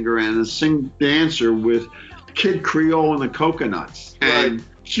backup singer and a dancer with Kid Creole and the Coconuts. And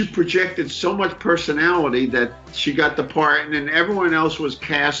she projected so much personality that she got the part, and then everyone else was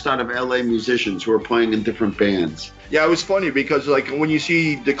cast out of LA musicians who were playing in different bands. Yeah, it was funny because, like, when you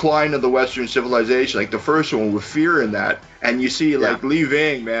see Decline of the Western Civilization, like the first one with Fear in that, and you see, like, Lee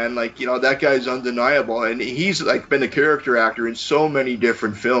Ving, man, like, you know, that guy's undeniable. And he's, like, been a character actor in so many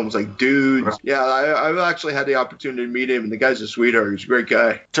different films, like Dudes. Yeah, I've actually had the opportunity to meet him, and the guy's a sweetheart. He's a great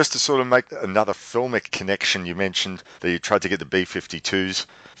guy. Just to sort of make another filmic connection, you mentioned that you tried to get the B-52s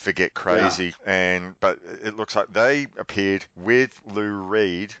for Get Crazy, but it looks like they appeared with Lou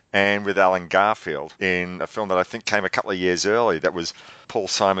Reed and with Alan Garfield in a film that I think came a couple of years early. That was Paul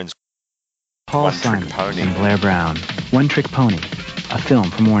Simon's Paul Simon and Blair Brown, One Trick Pony, a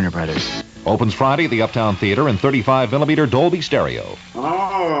film from Warner Brothers. Opens Friday at the Uptown Theater in 35mm Dolby Stereo.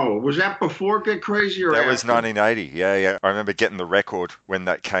 Oh, was that before Get Crazy or That after? was 1980, yeah. I remember getting the record when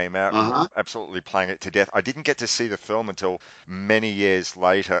that came out, and absolutely playing it to death. I didn't get to see the film until many years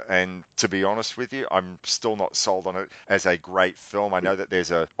later, and to be honest with you, I'm still not sold on it as a great film. I know that there's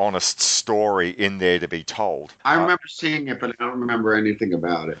an honest story in there to be told. I remember seeing it, but I don't remember anything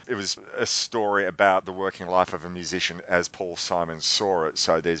about it. It was a story about the working life of a musician as Paul Simon saw it,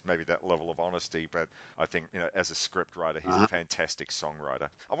 so there's maybe that level of honesty, but I think, you know, as a script writer, he's a fantastic songwriter.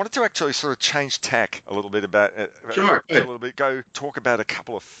 I wanted to actually sort of change tack a little bit about go talk about a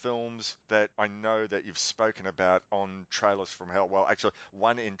couple of films that I know that you've spoken about on Trailers from Hell. Well, actually,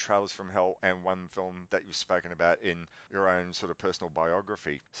 one in Trailers from Hell and one film that you've spoken about in your own sort of personal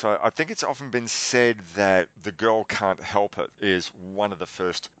biography. So I think it's often been said that The Girl Can't Help It is one of the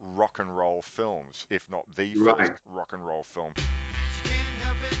first rock and roll films, if not the first rock and roll film.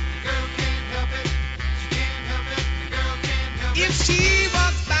 If she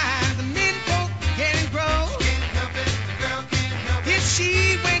walks by, the men folk getting gross. If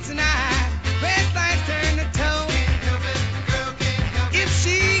she winks an eye, red lights turn to toe. If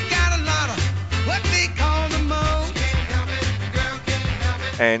she got a lot of what they call the most.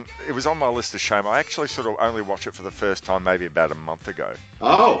 And it was on my list of shame. I actually sort of only watched it for the first time maybe about a month ago.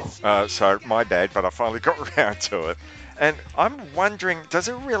 So my bad, but I finally got around to it. And I'm wondering, does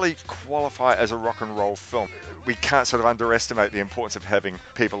it really qualify as a rock and roll film? We can't sort of underestimate the importance of having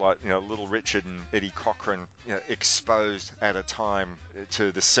people like, you know, Little Richard and Eddie Cochran, you know, exposed at a time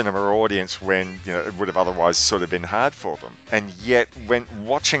to the cinema audience when, you know, it would have otherwise sort of been hard for them. And yet, when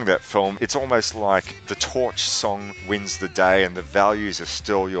watching that film, it's almost like the Torch song wins the day, and the values are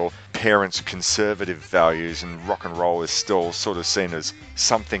still your parents' conservative values, and rock and roll is still sort of seen as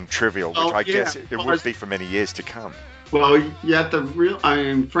something trivial, which I guess it would be for many years to come. Well, yeah, Frank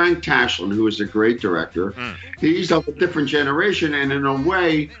Tashlin, who is a great director, he's of a different generation, and in a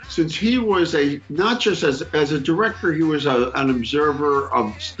way, since he was not just as a director, he was an observer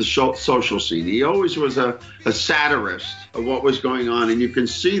of the social scene. He always was a satirist of what was going on, and you can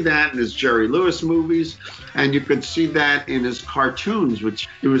see that in his Jerry Lewis movies, and you could see that in his cartoons, which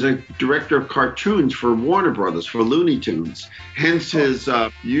he was a director of cartoons for Warner Brothers, for Looney Tunes. Hence his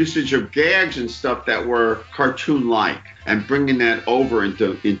usage of gags and stuff that were cartoon-like, and bringing that over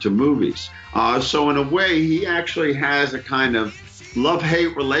into movies. So in a way, he actually has a kind of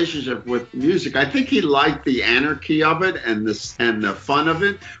love-hate relationship with music. I think he liked the anarchy of it and the fun of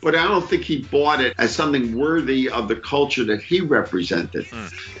it, but I don't think he bought it as something worthy of the culture that he represented.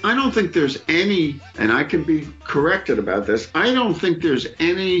 I don't think there's any, and I can be corrected about this, I don't think there's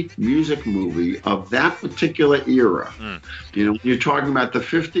any music movie of that particular era. You know, you're talking about the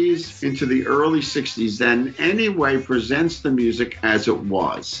 50s into the early 60s, that in any way presents the music as it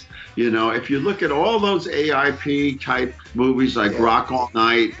was. You know, if you look at all those AIP type movies like Rock All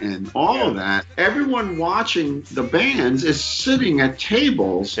Night and all of that, everyone watching the bands is sitting at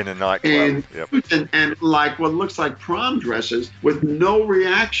tables in a nightclub and like what looks like prom dresses with no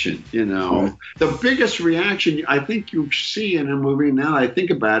reaction. You know, the biggest reaction I think you see in a movie, now that I think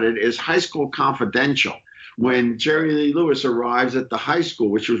about it, is High School Confidential. When Jerry Lee Lewis arrives at the high school,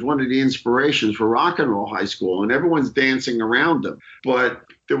 which was one of the inspirations for Rock and Roll High School, and everyone's dancing around him. But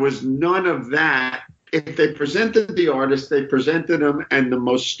there was none of that. If they presented the artist, they presented them in the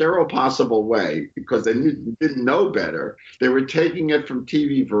most sterile possible way because they didn't know better. They were taking it from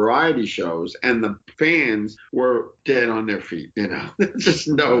TV variety shows, and the fans were dead on their feet. You know, there's just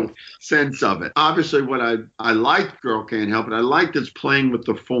no sense of it. Obviously, what I liked Girl Can't Help It, I liked its playing with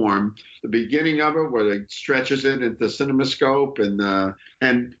the form. The beginning of it, where it stretches it into CinemaScope,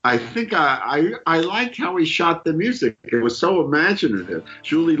 and I think I liked how he shot the music. It was so imaginative.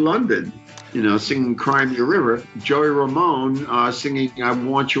 Julie London, you know, singing Cry Me a River. Joey Ramone singing I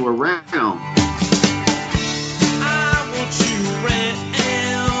Want You Around. I want you around.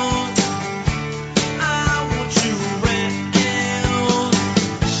 I want you around.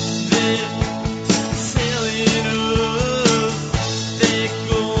 They're selling us. They're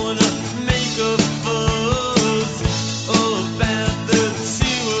gonna make a fuss about the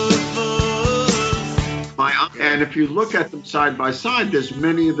two of us. And if you look at them side by side, there's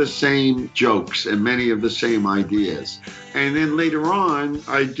many of the same jokes and many of the same ideas. And then later on,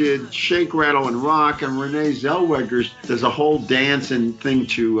 I did Shake, Rattle, and Rock, and Renee Zellweger's, there's a whole dance and thing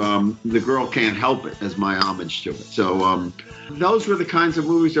to The Girl Can't Help It as my homage to it. So those were the kinds of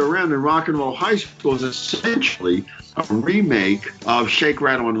movies that were around. And Rock and Roll High School is essentially a remake of Shake,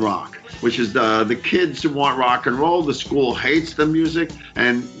 Rattle, and Rock, which is the kids who want rock and roll. The school hates the music,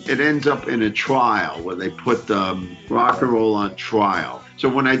 and it ends up in a trial where they put rock and roll on trial. So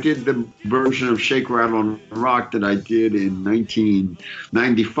when I did the version of Shake, Rattle, and Rock that I did in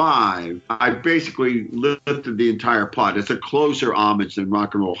 1995, I basically lifted the entire plot. It's a closer homage than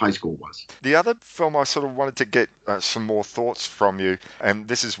Rock and Roll High School was. The other film I sort of wanted to get some more thoughts from you, and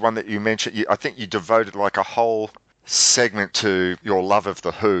this is one that you mentioned, I think you devoted like a whole segment to your love of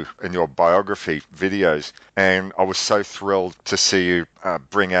The Who in your biography videos, and I was so thrilled to see you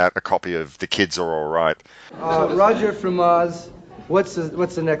bring out a copy of The Kids Are All Right. Roger from Oz. What's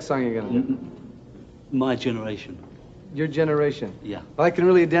the next song you're gonna do? My Generation. Your Generation. Yeah. Well, I can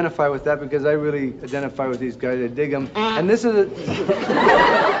really identify with that because I really identify with these guys. I dig them. And this is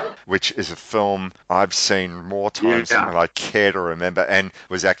which is a film I've seen more times than I care to remember, and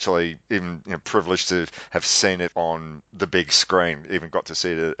was actually even privileged to have seen it on the big screen. Even got to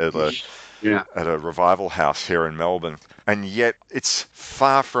see it at a revival house here in Melbourne. And yet it's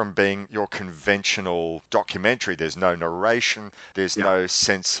far from being your conventional documentary. There's no narration. There's no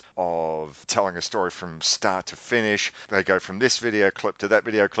sense of telling a story from start to finish. They go from this video clip to that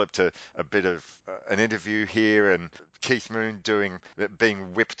video clip to a bit of an interview here, and Keith Moon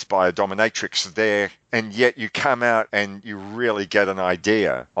being whipped by a dominatrix there. And yet you come out and you really get an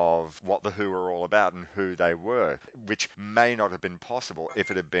idea of what The Who are all about and who they were, which may not have been possible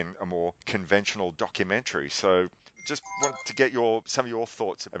if it had been a more conventional documentary. So just wanted to get some of your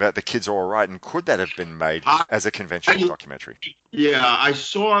thoughts about The Kids Are All Right, and could that have been made as a conventional documentary? Yeah, I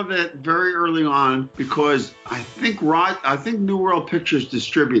saw that very early on because I think New World Pictures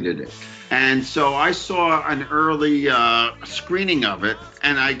distributed it. And so I saw an early screening of it,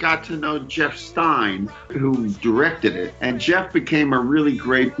 and I got to know Jeff Stein, who directed it. And Jeff became a really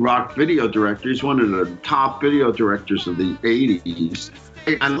great rock video director. He's one of the top video directors of the 80s.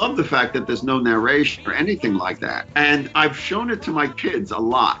 I love the fact that there's no narration or anything like that. And I've shown it to my kids a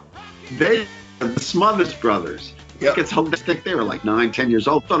lot. The Smothers Brothers. Yep. It's hilarious. They were like 9, 10 years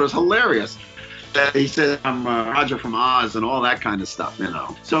old. Thought it was hilarious. He said, I'm Roger from Oz and all that kind of stuff,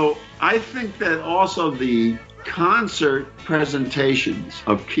 So I think that also the concert presentations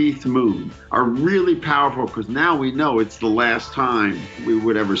of Keith Moon are really powerful because now we know it's the last time we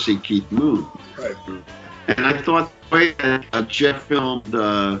would ever see Keith Moon. Right. And I thought the way that Jeff filmed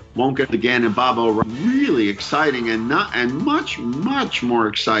Won't Get It Again and Bob O'Reilly, really exciting and much, much more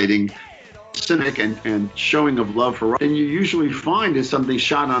exciting cynic and showing of love for rock than you usually find is something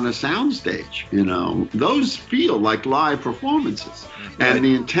shot on a soundstage. You know, those feel like live performances, and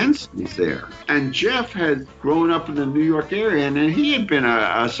the intensity is there. And Jeff had grown up in the New York area, and he had been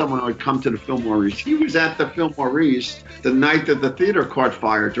someone who had come to the Fillmore East. He was at the Fillmore East the night that the theater caught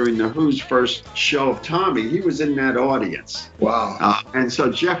fire during the Who's first show of Tommy. He was in that audience. Wow. And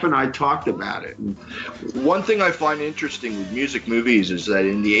so Jeff and I talked about it. One thing I find interesting with music movies is that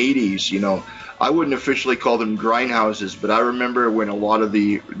in the 80s, you know, I wouldn't officially call them grindhouses, but I remember when a lot of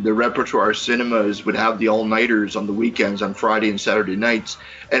the repertoire cinemas would have the all-nighters on the weekends on Friday and Saturday nights,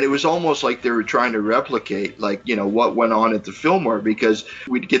 and it was almost like they were trying to replicate, like, you know, what went on at the Fillmore, because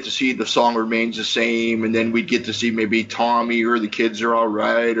we'd get to see The Song Remains the Same, and then we'd get to see maybe Tommy or The Kids Are All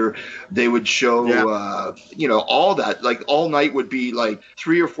Right, or they would show, you know, all that. Like, all night would be like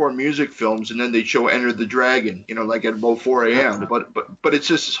 3 or 4 music films, and then they'd show Enter the Dragon, you know, like at about 4 a.m. But it's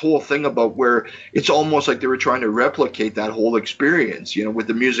just this whole thing about where it's almost like they were trying to replicate that whole experience, you know, with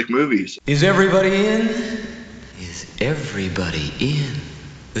the music movies. Is everybody in? Is everybody in?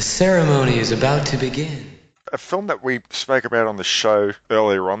 The ceremony is about to begin. A film that we spoke about on the show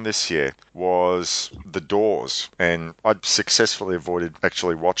earlier on this year was The Doors, and I'd successfully avoided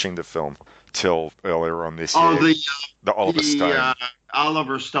actually watching the film till earlier on this year. The Oliver Stone.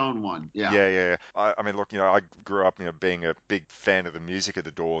 Oliver Stone one, yeah. I mean, look, you know, I grew up, you know, being a big fan of the music of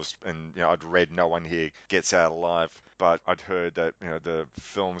the Doors, and you know, I'd read No One Here Gets Out Alive, but I'd heard that, you know, the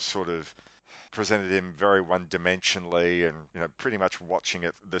film sort of presented him very one-dimensionally, and you know, pretty much watching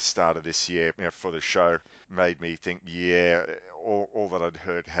it the start of this year, you know, for the show made me think, yeah, all that I'd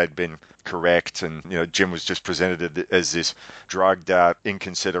heard had been correct, and you know, Jim was just presented as this drugged out,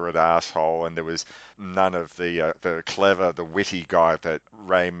 inconsiderate asshole, and there was none of the clever, the witty guy that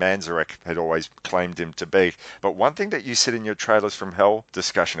Ray Manzarek had always claimed him to be. But one thing that you said in your Trailers from Hell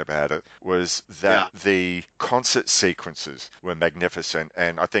discussion about it was that the concert sequences were magnificent,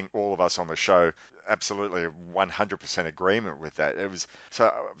 and I think all of us on the show absolutely 100% agreement with that. It was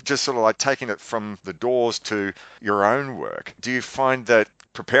so just sort of like taking it from the Doors to your own work. Do you find that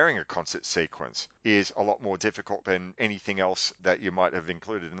preparing a concert sequence is a lot more difficult than anything else that you might have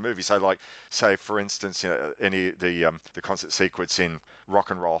included in the movie? So, like, say for instance, you know, the concert sequence in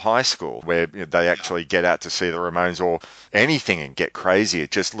Rock and Roll High School, where you know, they actually get out to see the Ramones or anything and get crazy. It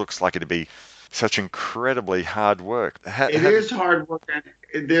just looks like it'd be such incredibly hard work. It is hard work,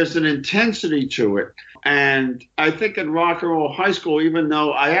 and there's an intensity to it. And I think in Rock and Roll High School, even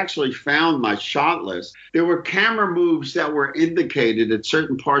though I actually found my shot list, there were camera moves that were indicated at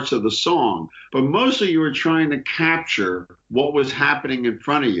certain parts of the song. But mostly you were trying to capture what was happening in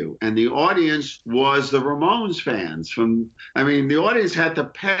front of you. And the audience was the Ramones fans. The audience had to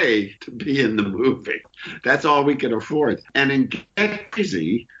pay to be in the movie. That's all we could afford. And in Get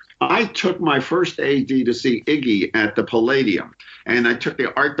Crazy, I took my first AD to see Iggy at the Palladium, and I took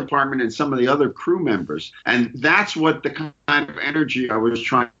the art department and some of the other crew members, and that's what the kind of energy I was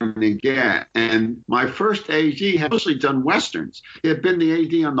trying to get. And my first AD had mostly done Westerns. He had been the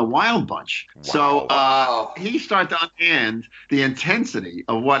AD on the Wild Bunch. Wow. So he started to understand the intensity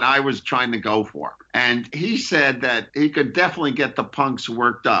of what I was trying to go for. And he said that he could definitely get the punks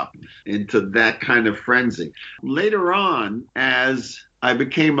worked up into that kind of frenzy. Later on, as I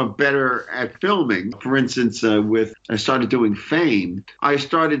became better at filming. For instance, I started doing Fame. I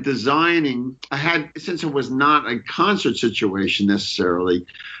started designing. Since it was not a concert situation necessarily,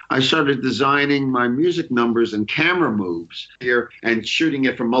 I started designing my music numbers and camera moves here and shooting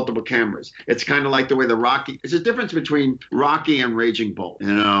it from multiple cameras. It's kind of like the way it's a difference between Rocky and Raging Bull,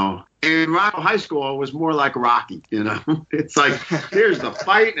 you know. In Rock High School, it was more like Rocky, you know. It's like, here's the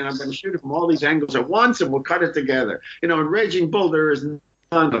fight, and I'm going to shoot it from all these angles at once, and we'll cut it together. You know, in Raging Bull, there is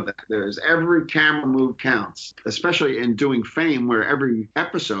none of that. There's every camera move counts, especially in doing Fame, where every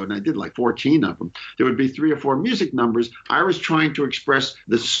episode, and I did like 14 of them, there would be 3 or 4 music numbers. I was trying to express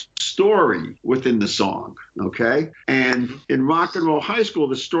the story within the song, okay? And in Rock and Roll High School,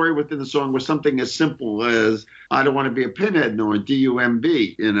 the story within the song was something as simple as, I don't want to be a pinhead, nor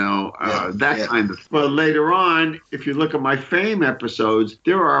D-U-M-B, you know, kind of. But later on, if you look at my Fame episodes,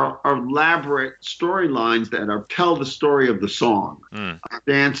 there are elaborate storylines that tell the story of the song.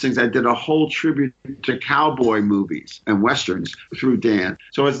 Dance things. I did a whole tribute to cowboy movies and Westerns through Dan.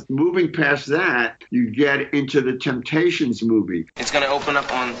 So as moving past that, you get into the Temptations movie. It's going to open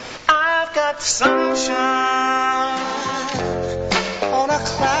up on I've got sunshine on a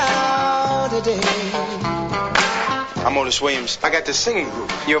cloudy day. I'm Otis Williams. I got the singing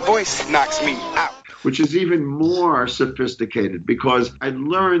group. Your voice knocks me out. which is even more sophisticated because I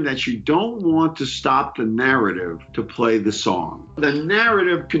learned that you don't want to stop the narrative to play the song. The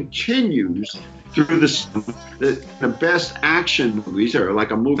narrative continues through the best action movies, or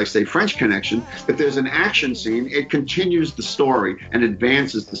like a movie like, say, French Connection. If there's an action scene, it continues the story and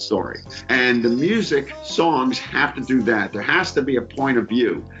advances the story. And the music songs have to do that. There has to be a point of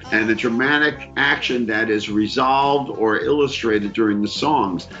view and a dramatic action that is resolved or illustrated during the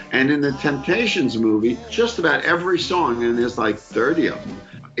songs. And in the Temptations movie, just about every song, and there's like 30 of them,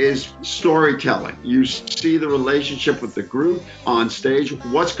 is storytelling. You see the relationship with the group on stage,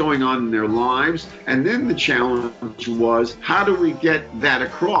 what's going on in their lives, and then the challenge was, how do we get that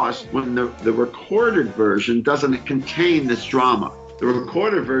across when the recorded version doesn't contain this drama? The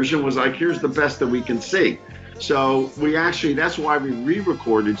recorded version was like, here's the best that we can see. So that's why we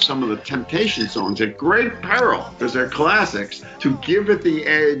re-recorded some of the Temptation songs at great peril, because they're classics, to give it the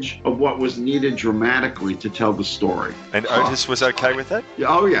edge of what was needed dramatically to tell the story. And Otis was okay with that?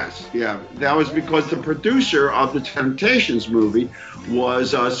 Oh, yes. Yeah. That was because the producer of the Temptations movie was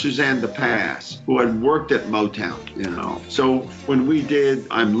Suzanne DePass, who had worked at Motown, So when we did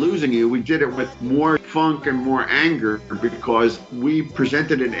I'm Losing You, we did it with more funk and more anger because we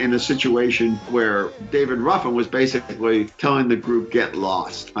presented it in a situation where David Ruffin was basically telling the group, get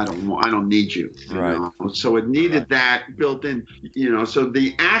lost. I don't need you. Right. So it needed that built in, so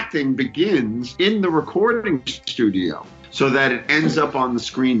the acting begins in the recording studio so that it ends up on the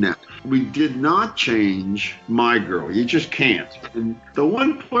screen now. We did not change My Girl. You just can't. And the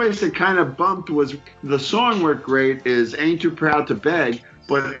one place that kind of bumped was the song worked great is Ain't Too Proud to Beg,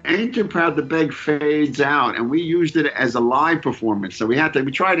 but Ain't Too Proud to Beg fades out, and we used it as a live performance. So we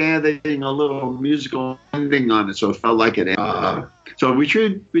tried adding a little musical ending on it so it felt like it ended. So we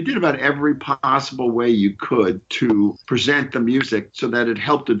did about every possible way you could to present the music so that it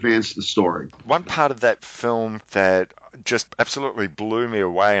helped advance the story. One part of that film that just absolutely blew me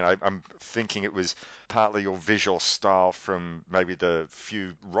away, and I'm thinking it was partly your visual style from maybe the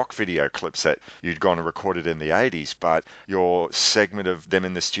few rock video clips that you'd gone and recorded in the 80s, but your segment of them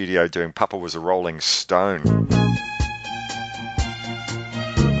in the studio doing Papa Was a Rolling Stone.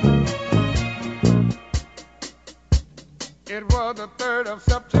 It was the 3rd of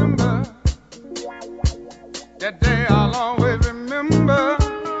September. That day I'll always remember.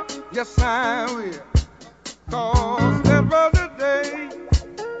 Yes, I will. 'Cause that was the day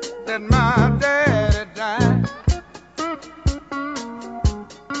that my daddy died.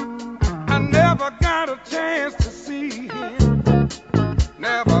 I never got a chance to see him.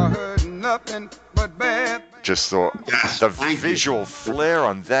 Never heard nothing but bad. Just thought the visual flair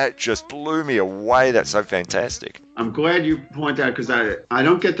on that just blew me away. That's so fantastic. I'm glad you point out because I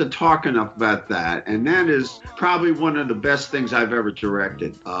don't get to talk enough about that. And that is probably one of the best things I've ever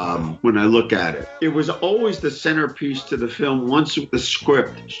directed when I look at it. It was always the centerpiece to the film once the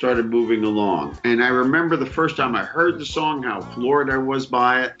script started moving along. And I remember the first time I heard the song, how floored I was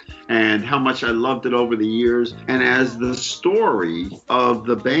by it and how much I loved it over the years. And as the story of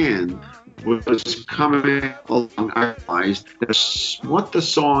the band was coming along, I realized that what the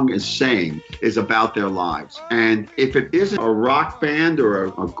song is saying is about their lives. And if it isn't a rock band or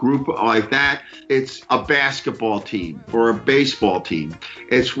a group like that, it's a basketball team or a baseball team.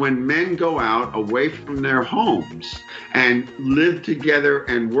 It's when men go out away from their homes and live together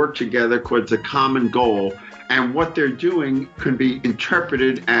and work together towards a common goal. And what they're doing can be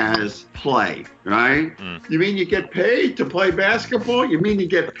interpreted as play, right? You mean you get paid to play basketball? You mean you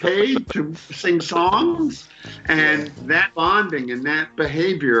get paid to sing songs? And that bonding and that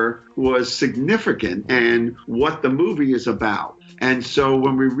behavior was significant and what the movie is about. And so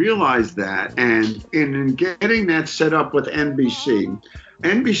when we realized that, and in getting that set up with NBC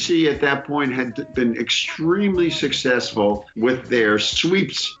at that point had been extremely successful with their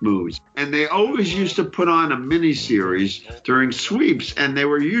sweeps movies. And they always used to put on a mini-series during sweeps, and they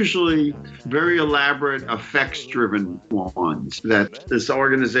were usually very elaborate, effects-driven ones that this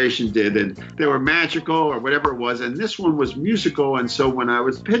organization did. And they were magical or whatever it was. And this one was musical. And so when I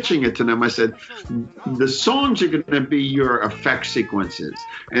was pitching it to them, I said, the songs are going to be your effect sequences.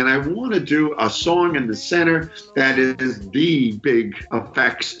 And I want to do a song in the center that is the big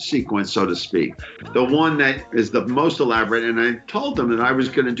effects sequence, so to speak, the one that is the most elaborate. And I told them that I was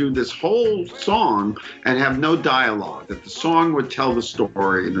going to do this whole song and have no dialogue, that the song would tell the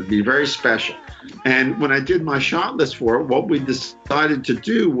story and it would be very special. And when I did my shot list for it, what we decided to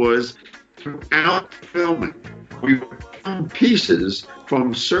do was throughout filming, we would pieces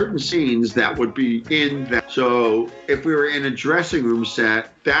from certain scenes that would be in that. So if we were in a dressing room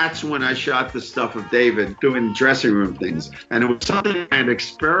set, that's when I shot the stuff of David doing dressing room things. And it was something I had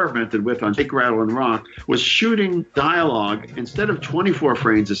experimented with on Shake, Rattle, and Rock, was shooting dialogue instead of 24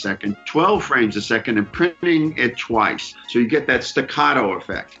 frames a second, 12 frames a second, and printing it twice. So you get that staccato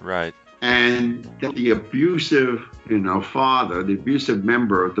effect. Right. And the abusive, father, the abusive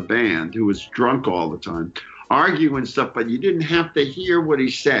member of the band who was drunk all the time, arguing stuff, but you didn't have to hear what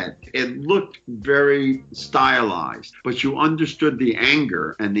he said. It looked very stylized, but you understood the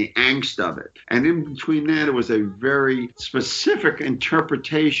anger and the angst of it. And in between that, it was a very specific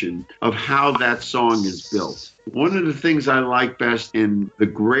interpretation of how that song is built. One of the things I like best in the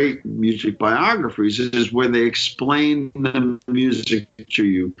great music biographies is where they explain the music to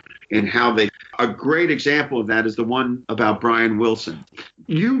you and how they... A great example of that is the one about Brian Wilson.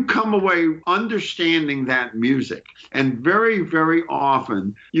 You come away understanding that music, and very, very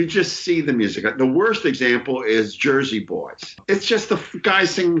often you just see the music. The worst example is Jersey Boys. It's just the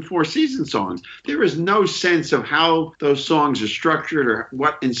guys singing Four Seasons songs. There is no sense of how those songs are structured or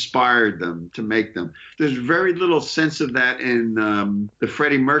what inspired them to make them. There's very little sense of that in the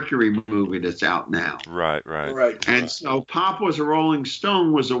Freddie Mercury movie that's out now. Right. And so Papa's a Rolling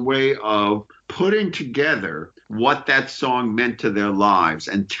Stone was a way of putting together what that song meant to their lives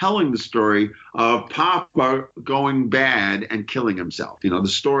and telling the story of Papa going bad and killing himself. The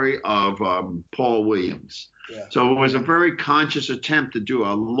story of Paul Williams. Yeah. So it was a very conscious attempt to do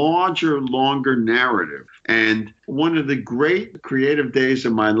a larger, longer narrative. And one of the great creative days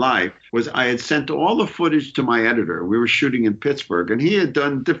of my life was I had sent all the footage to my editor. We were shooting in Pittsburgh, and he had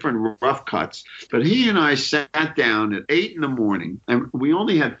done different rough cuts. But he and I sat down at 8 in the morning, and we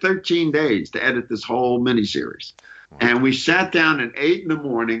only had 13 days to edit this whole miniseries. And we sat down at 8 in the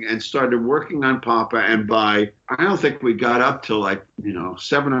morning and started working on Papa. And by, I don't think we got up till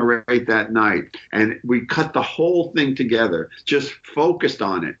 7 or 8 that night. And we cut the whole thing together, just focused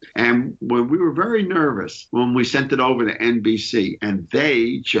on it. And when we were very nervous when we sent it over to NBC, and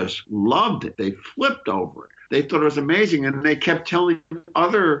they just loved it. They flipped over it. They thought it was amazing, and they kept telling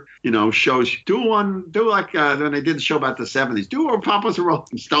other, shows, do like when they did the show about the 70s, do a Papa's a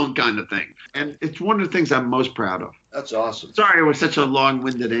Rolling Stone kind of thing. And it's one of the things I'm most proud of. That's awesome. Sorry, it was such a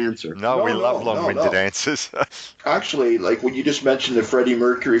long-winded answer. No, we love long-winded answers. Actually, like when you just mentioned the Freddie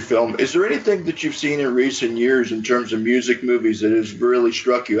Mercury film, is there anything that you've seen in recent years in terms of music movies that has really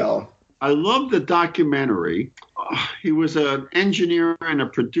struck you, Alan? I love the documentary. He was an engineer and a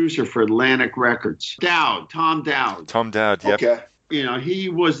producer for Atlantic Records. Tom Dowd. Tom Dowd, yep. Okay. He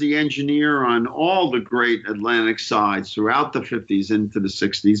was the engineer on all the great Atlantic sides throughout the 50s into the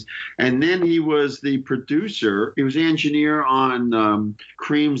 60s. And then he was the producer. He was the engineer on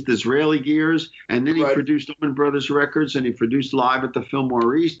Cream's Disraeli Gears. And then he produced Allman Brothers Records, and he produced Live at the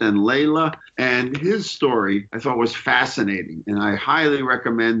Fillmore East and Layla. And his story, I thought, was fascinating. And I highly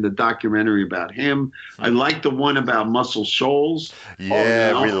recommend the documentary about him. I like the one about Muscle Shoals.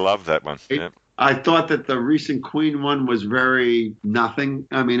 Yeah, we love that one. Yep. I thought that the recent Queen one was very nothing.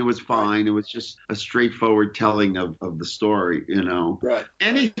 I mean, it was fine. It was just a straightforward telling of the story, Right.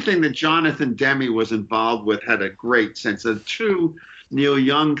 Anything that Jonathan Demme was involved with had a great sense. The two Neil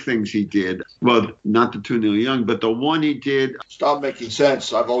Young things he did, well, not the two Neil Young, but the one he did. Stop Making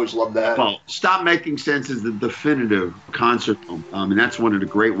Sense. I've always loved that. Well, Stop Making Sense is the definitive concert film. And that's one of the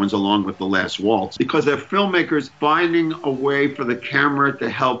great ones along with The Last Waltz, because they're filmmakers finding a way for the camera to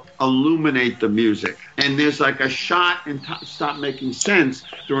help illuminate the music. And there's like a shot in Stop Making Sense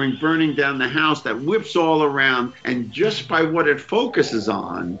during burning down the house that whips all around, and just by what it focuses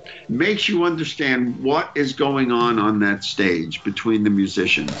on makes you understand what is going on that stage between the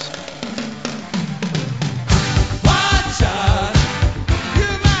musicians.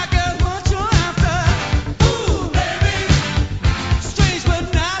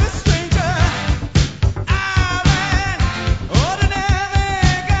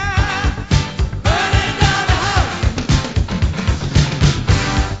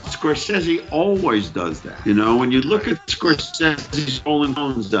 Scorsese always does that. When you look at Scorsese's Rolling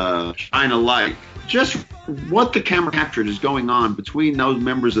Stones, Shine a Light, just what the camera captured is going on between those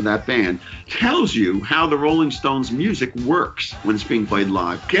members of that band tells you how the Rolling Stones music works when it's being played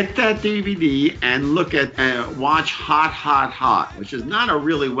live. Get that DVD and watch Hot, Hot, Hot, which is not a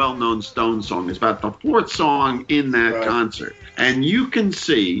really well-known Stones song. It's about the fourth song in that concert. And you can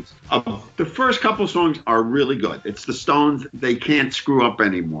see the first couple of songs are really good. It's the Stones. They can't screw up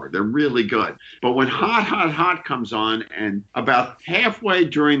anymore. They're really good. But when Hot, Hot, Hot comes on, and about halfway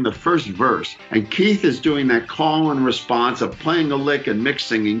during the first verse, and Keith is doing that call and response of playing a lick and mix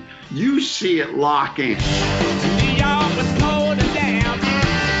singing, you see it lock in.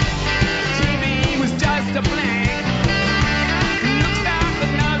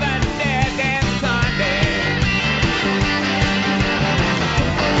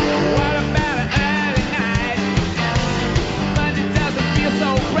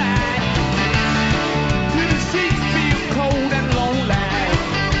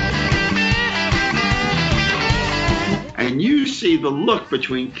 the look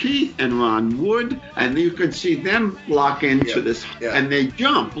between Keith and Ron Wood, and you could see them lock into this, and they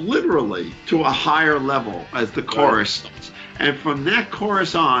jump literally to a higher level as the chorus. And from that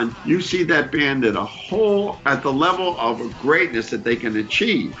chorus on, you see that band at the level of greatness that they can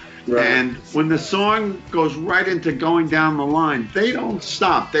achieve. Right. And when the song goes right into Going Down the Line, they don't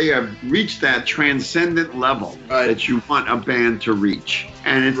stop. They have reached that transcendent level that you want a band to reach.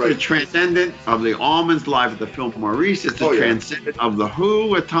 And it's the transcendent of the Allmans live at the Fillmore East. It's the transcendent of the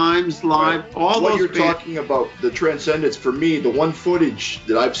Who at times live. All what those you're bands. talking about, the transcendence, for me, the one footage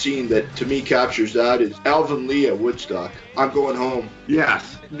that I've seen that to me captures that is Alvin Lee at Woodstock. I'm going home.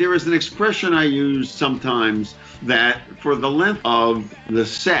 Yes. There is an expression I use sometimes that for the length of the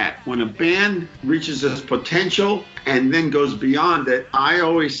set, when a band reaches its potential and then goes beyond it, I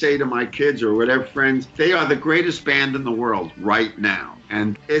always say to my kids or whatever friends, they are the greatest band in the world right now.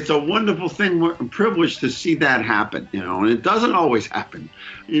 And it's a wonderful thing, a privilege to see that happen, and it doesn't always happen.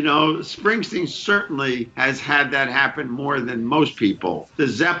 Springsteen certainly has had that happen more than most people. The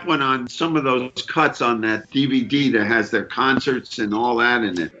Zeppelin on some of those cuts on that DVD that has their concerts and all that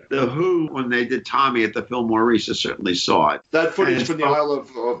in it. The Who, when they did Tommy at the Fillmore East, certainly saw it. That footage from the Isle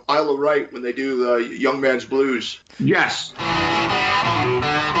of Wight when they do the Young Man's Blues. Yes.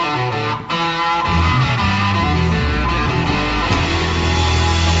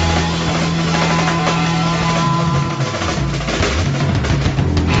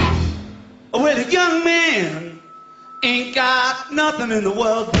 Well, a young man ain't got nothing in the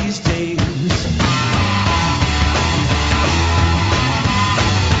world these days.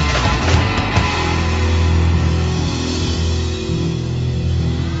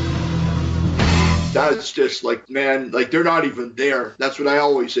 That's just like, man, like they're not even there. That's what I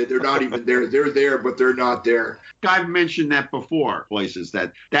always say. They're not even there. They're there, but they're not there. I've mentioned that before, places,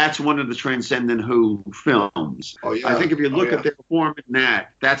 that's one of the Transcendent Who films. Oh, yeah. I think if you look at their performance in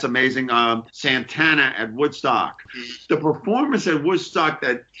that's amazing. Santana at Woodstock. The performance at Woodstock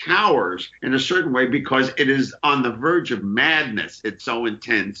that towers in a certain way because it is on the verge of madness. It's so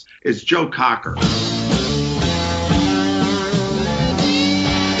intense. Is Joe Cocker.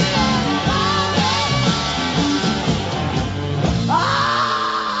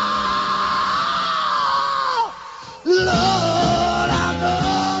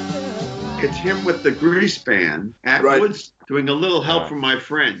 It's him with the Grease Band at Woods doing a little help from my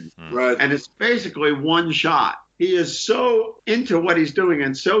friend. Right. And it's basically one shot. He is so into what he's doing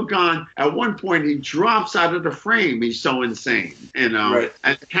and so gone. At one point, he drops out of the frame. He's so insane, Right.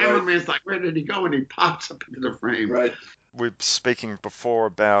 And the cameraman's like, where did he go? And he pops up into the frame. Right. We're speaking before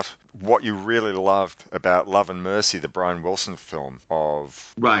about what you really loved about Love and Mercy, the Brian Wilson film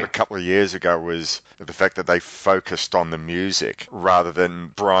of a couple of years ago, was the fact that they focused on the music rather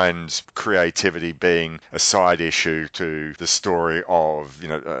than Brian's creativity being a side issue to the story of,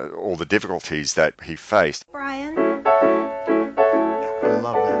 all the difficulties that he faced. Brian? I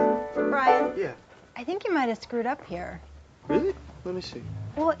love that. Brian? Yeah. I think you might have screwed up here. Really? Let me see.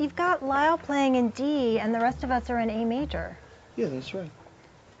 Well, you've got Lyle playing in D, and the rest of us are in A major. Yeah, that's right.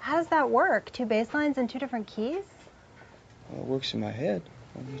 How does that work? 2 bass lines and 2 different keys? Well, it works in my head.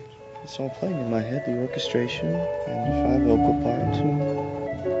 It's all playing in my head, the orchestration and the 5 vocal parts.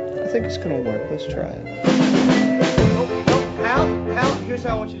 And I think it's going to work. Let's try it. Al, here's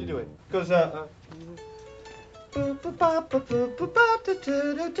how I want you to do it. It goes,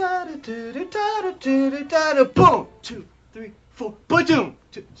 boom, 2, 3, 4, ba-doom.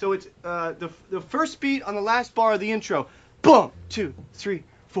 So it's the first beat on the last bar of the intro. Boom, 2, 3,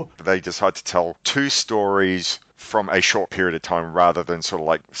 4. They decide to tell 2 stories from a short period of time rather than sort of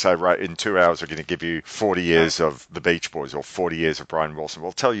like, say, right, in 2 hours we're going to give you 40 years of the Beach Boys or 40 years of Brian Wilson.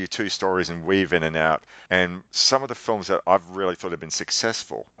 We'll tell you 2 stories and weave in and out. And some of the films that I've really thought have been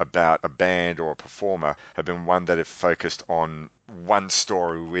successful about a band or a performer have been one that have focused on one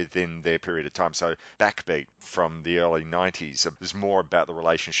story within their period of time. So Backbeat from the early 90s was more about the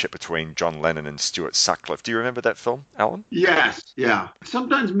relationship between John Lennon and Stuart Sutcliffe. Do you remember that film, Alan? Yes, yeah.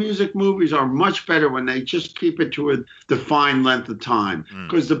 Sometimes music movies are much better when they just keep it to a defined length of time.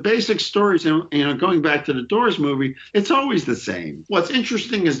 Because the basic stories, going back to the Doors movie, it's always the same. What's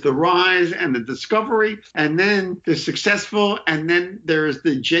interesting is the rise and the discovery, and then the successful, and then there's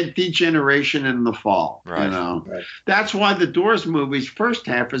the degeneration and the fall. Right. Right. That's why the Doors movie's first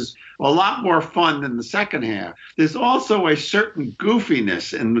half is a lot more fun than the second half. There's also a certain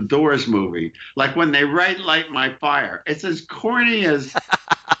goofiness in the Doors movie, like when they write Light My Fire. It's as corny as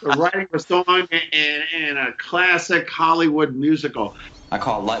writing a song in a classic Hollywood musical. I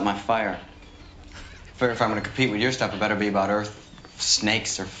call it Light My Fire. Figure if I'm going to compete with your stuff, it better be about earth,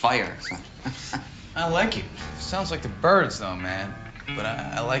 snakes, or fire. So. I like it. Sounds like the Birds, though, man. But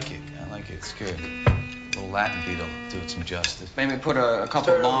I like it. I like it. It's good. A little Latin beat will do it some justice. Maybe put a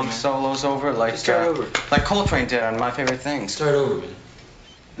couple long solos over, like like Coltrane did on My Favorite Things. Start over,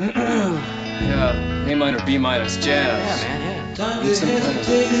 man. Yeah, A minor, B minor's jazz. Yeah, man, yeah. Need some kind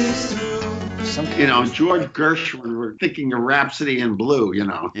of... You know, George Gershwin, we're thinking of Rhapsody in Blue, you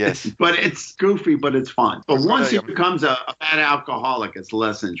know. Yes. But it's goofy, but it's fun. But once he becomes a bad alcoholic, it's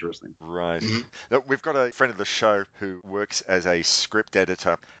less interesting. Right. We've got a friend of the show who works as a script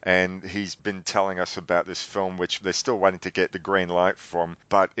editor, and he's been telling us about this film, which they're still waiting to get the green light from,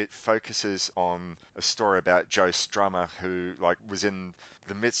 but it focuses on a story about Joe Strummer, who was in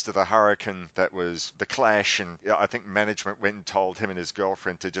the midst of the hurricane that was the Clash, and I think management went and told him and his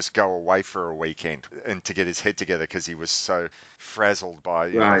girlfriend to just go away for a weekend and to get his head together because he was so frazzled by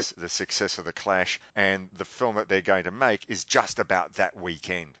the success of the Clash. And the film that they're going to make is just about that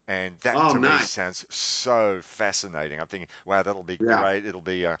weekend, and that to me sounds so fascinating. I'm thinking, wow, that'll be great. It'll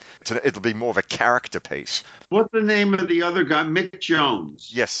be more of a character piece. What's the name of the other guy? Mick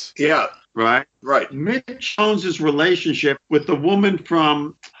Jones. Yes. Yeah. Right. Mick Jones's relationship with the woman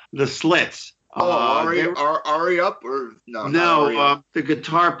from the Slits. Ari Up or no? The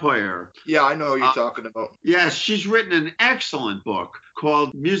guitar player. Yeah, I know who you're talking about. Yes, she's written an excellent book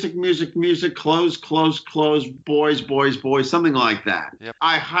called Music, Music, Music, Close, Close, Close, Boys, Boys, Boys, something like that. Yep.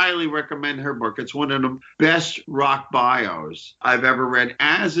 I highly recommend her book. It's one of the best rock bios I've ever read,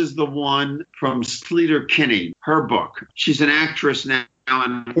 as is the one from Sleater Kinney, her book. She's an actress now.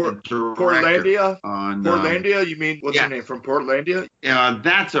 Portlandia? Portlandia? You mean, what's her name, from Portlandia?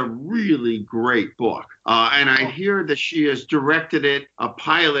 That's a really great book. And I hear that she has directed a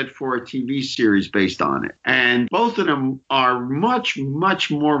pilot for a TV series based on it. And both of them are much,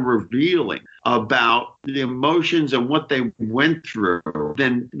 much more revealing about the emotions and what they went through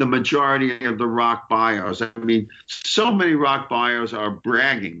than the majority of the rock bios. I mean, so many rock bios are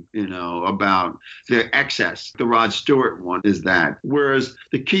bragging, about their excess. The Rod Stewart one is that. Whereas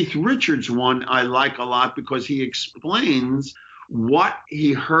the Keith Richards one I like a lot because he explains what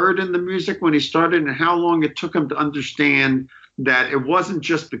he heard in the music when he started and how long it took him to understand that it wasn't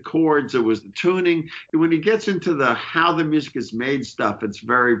just the chords, it was the tuning. When he gets into the how the music is made stuff, it's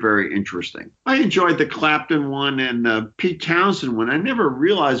very, very interesting. I enjoyed the Clapton one and the Pete Townsend one. I never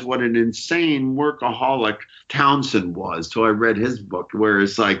realized what an insane workaholic Townsend was till I read his book, where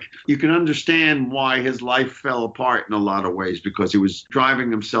it's like you can understand why his life fell apart in a lot of ways because he was driving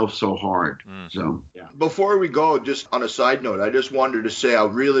himself so hard. So, yeah. Before we go, just on a side note, I just wanted to say I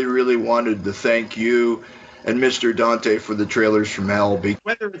really, really wanted to thank you and Mr. Dante for the Trailers from Hell.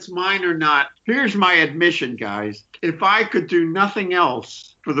 Whether it's mine or not, here's my admission, guys. If I could do nothing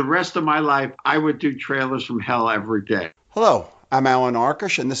else for the rest of my life, I would do Trailers from Hell every day. Hello, I'm Alan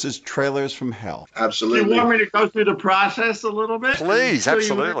Arkush, and this is Trailers from Hell. Absolutely. Do you want me to go through the process a little bit? Please,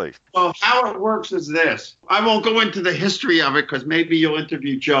 absolutely. Well, how it works is this. I won't go into the history of it because maybe you'll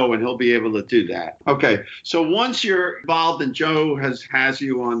interview Joe and he'll be able to do that. Okay, so once you're involved and Joe has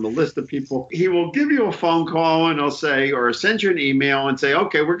you on the list of people, he will give you a phone call and he'll say, or send you an email and say,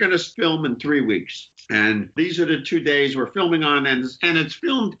 okay, we're going to film in 3 weeks. And these are the 2 days we're filming on, and it's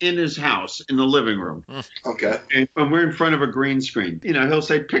filmed in his house in the living room. Okay. And we're in front of a green screen. He'll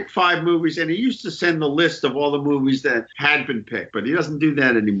say, pick 5 movies, and he used to send the list of all the movies that had been picked, but he doesn't do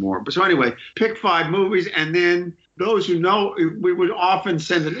that anymore. But so anyway, pick 5 movies, and then those who know, we would often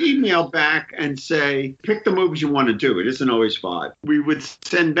send an email back and say, pick the movies you want to do. It isn't always 5. We would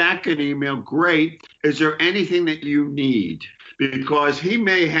send back an email, great, is there anything that you need? Because he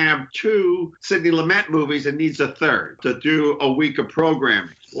may have 2 Sidney Lumet movies and needs a 3rd to do a week of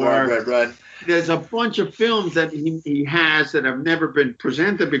programming. Right. There's a bunch of films that he has that have never been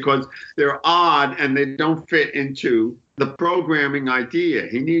presented because they're odd and they don't fit into the programming idea.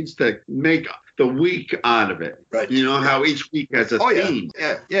 He needs to make the week out of it. Right. You know how each week has a theme.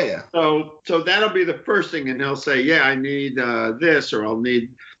 Yeah. So that'll be the first thing, and he'll say, yeah, I need this, or I'll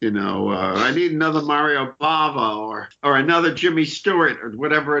need, I need another Mario Bava or another Jimmy Stewart or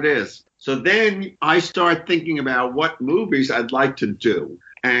whatever it is. So then I start thinking about what movies I'd like to do.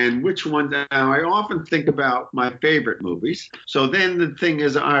 And which ones? I often think about my favorite movies. So then the thing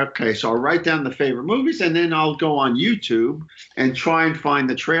is, okay, so I'll write down the favorite movies, and then I'll go on YouTube and try and find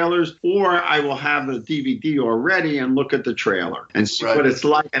the trailers, or I will have the DVD already and look at the trailer and see what it's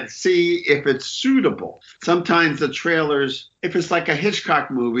like and see if it's suitable. Sometimes the trailers, if it's like a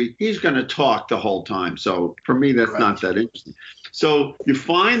Hitchcock movie, he's going to talk the whole time. So for me, that's not that interesting. So you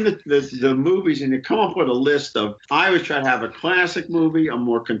find the movies and you come up with a list of, I always try to have a classic movie, a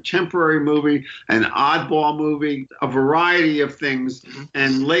more contemporary movie, an oddball movie, a variety of things.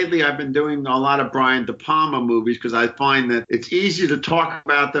 And lately I've been doing a lot of Brian De Palma movies because I find that it's easy to talk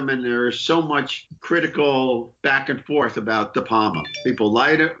about them and there's so much critical back and forth about De Palma. People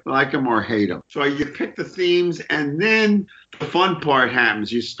like him or hate him. So you pick the themes and then the fun part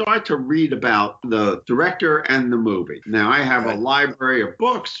happens. You start to read about the director and the movie. Now, I have a library of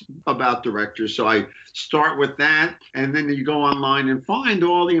books about directors, so I start with that, and then you go online and find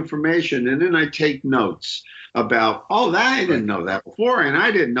all the information, and then I take notes about, I didn't know that before, and I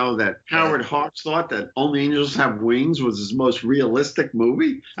didn't know that Howard Hawks thought that Only Angels Have Wings was his most realistic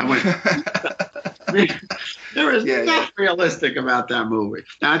movie. I went, there is nothing realistic about that movie.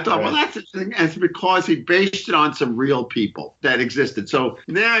 And I thought, well, that's interesting. And it's because he based it on some real people that existed. So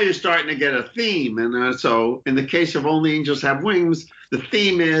now you're starting to get a theme. And so in the case of Only Angels Have Wings, the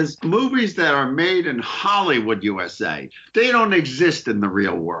theme is movies that are made in Hollywood, USA. They don't exist in the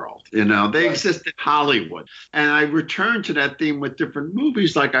real world. They exist in Hollywood. And I returned to that theme with different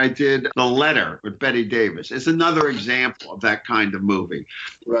movies, like I did The Letter with Bette Davis. It's another example of that kind of movie.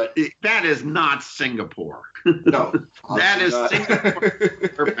 Right. That is not Singapore. No. That is Singapore.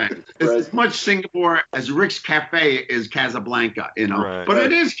 Perfect. It's as much Singapore as Rick's Cafe is Casablanca, But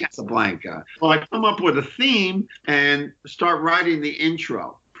it is Casablanca. Well, I come up with a theme and start writing the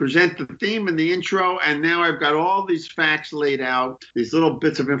intro. Present the theme in the intro, and now I've got all these facts laid out, these little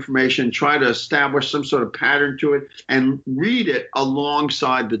bits of information, try to establish some sort of pattern to it, and read it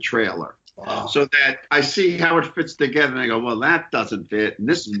alongside the trailer. Wow. So that I see how it fits together, and I go, well, that doesn't fit, and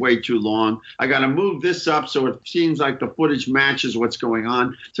this is way too long. I got to move this up so it seems like the footage matches what's going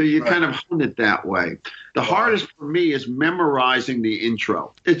on. So you kind of hone it that way. The hardest for me is memorizing the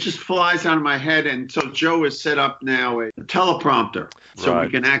intro. It just flies out of my head, and so Joe has set up now a teleprompter so we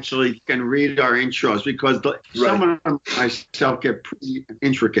can actually read our intros, because some of them myself get pretty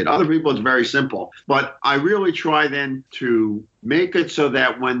intricate. Other people, it's very simple. But I really try then to make it so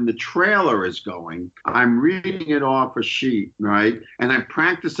that when the trailer is going, I'm reading it off a sheet, right? And I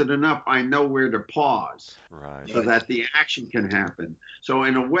practice it enough, I know where to pause so that the action can happen. So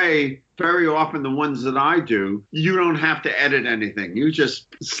in a way, very often the ones that I do, you don't have to edit anything. You just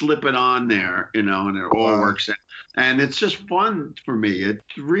slip it on there, and it all works out. And it's just fun for me. It's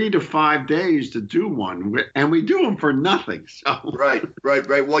 3 to 5 days to do one, and we do them for nothing. So. Right.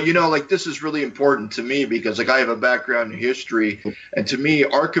 Well, this is really important to me because, I have a background in history, and to me,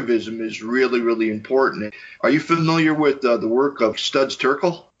 archivism is really, really important. Are you familiar with the work of Studs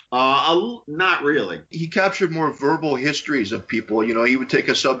Terkel? Not really. He captured more verbal histories of people. He would take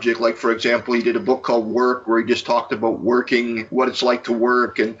a subject, like, for example, he did a book called Work, where he just talked about working, what it's like to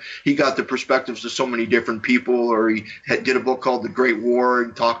work, and he got the perspectives of so many different people. Or he did a book called The Great War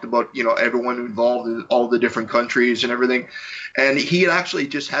and talked about, everyone involved in all the different countries and everything. And he actually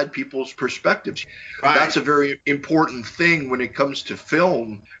just had people's perspectives. Right. That's a very important thing when it comes to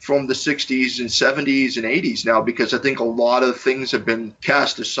film from the 60s and 70s and 80s now, because I think a lot of things have been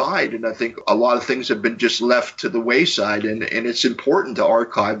cast aside, and I think a lot of things have been just left to the wayside, and it's important to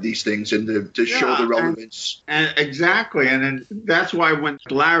archive these things and to show the relevance. And exactly, and then that's why when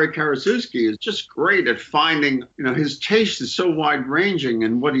Larry Karaszewski is just great at finding, his taste is so wide-ranging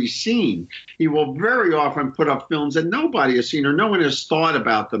in what he's seen. He will very often put up films that nobody has seen or no one has thought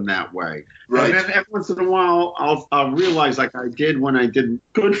about them that way. Right. And then every once in a while, I'll realize, like I did when I did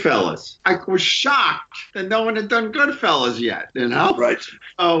Goodfellas. I was shocked that no one had done Goodfellas yet, Right.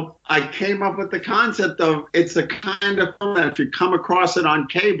 So I came up with the concept of it's the kind of film that if you come across it on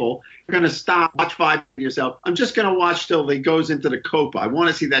cable, you're going to stop, watch 5 of yourself. I'm just going to watch till he goes into the Copa. I want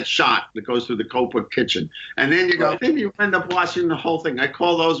to see that shot that goes through the Copa kitchen. And then you go, then you end up watching the whole thing. I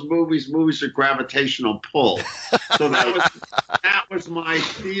call those movies of gravitational pull. So that was my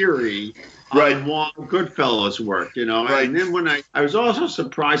theory. On Goodfellas work, Right. And then when I was also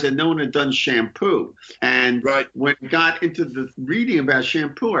surprised that no one had done Shampoo. And when I got into the reading about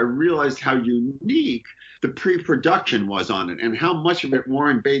Shampoo, I realized how unique the pre-production was on it and how much of it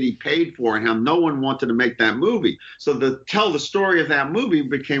Warren Beatty paid for and how no one wanted to make that movie. So to tell the story of that movie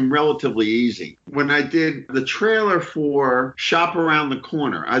became relatively easy. When I did the trailer for Shop Around the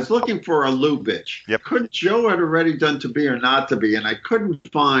Corner, I was looking for a Lubitsch. Joe had already done To Be or Not to Be, and I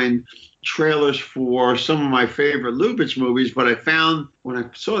couldn't find trailers for some of my favorite Lubitsch movies, but I found when I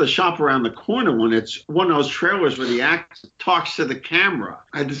saw the Shop Around the Corner one, it's one of those trailers where the actor talks to the camera.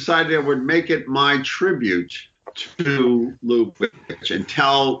 I decided I would make it my tribute to Lubitsch and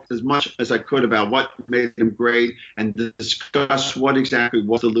tell as much as I could about what made him great and discuss what exactly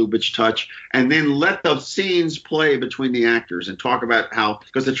was the Lubitsch touch, and then let the scenes play between the actors and talk about how,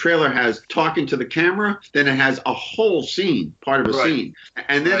 because the trailer has talking to the camera, then it has a whole scene, part of a scene.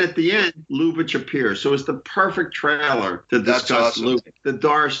 And then at the end, Lubitsch appears. So it's the perfect trailer to discuss Lubitsch. The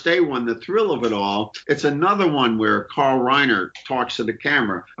Doris Day one, the thrill of it all, it's another one where Carl Reiner talks to the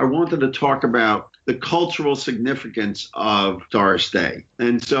camera. I wanted to talk about the cultural significance of Doris Day.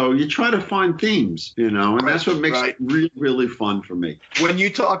 And so you try to find themes, you know, and that's what makes it really, really fun for me. When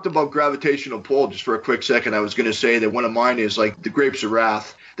you talked about gravitational pull, just for a quick second, I was going to say that one of mine is like The Grapes of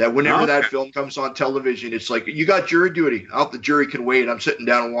Wrath, that whenever that film comes on television, it's like, you got jury duty. I hope the jury can wait. I'm sitting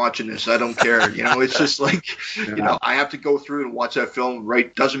down and watching this. I don't care. You know, it's just like, you know, I have to go through and watch that film,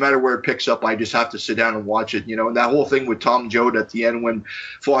 right? Doesn't matter where it picks up. I just have to sit down and watch it, you know, and that whole thing with Tom Joad at the end when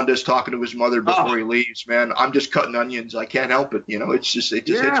Fonda's talking to his mother before he leaves, man, I'm just cutting onions. I can't help it. You know, it just hits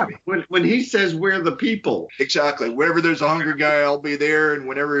me. When he says, we're the people. Exactly. Whenever there's a hungry guy, I'll be there. And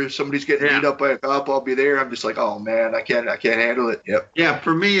whenever somebody's getting beat up by a cop, I'll be there. I'm just like, oh man, I can't handle it. Yep. Yeah.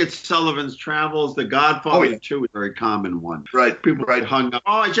 For me, it's Sullivan's Travels. The Godfather 2 is a very common one. Right. People get hung up.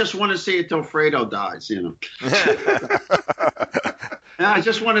 Oh, I just want to see it till Fredo dies, you know. I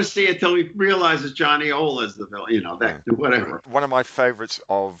just want to see it till he realizes Johnny Ola is the villain, you know, that whatever. One of my favorites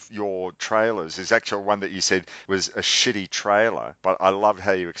of your trailers is actually one that you said was a shitty trailer, but I loved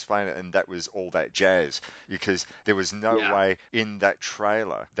how you explained it, and that was All That Jazz, because there was no way in that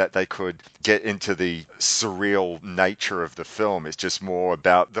trailer that they could get into the surreal nature of the film. It's just more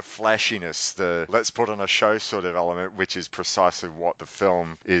about the flashiness, the let's put on a show sort of element, which is precisely what the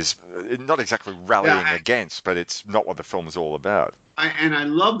film is, not exactly rallying against, but it's not what the film is all about. I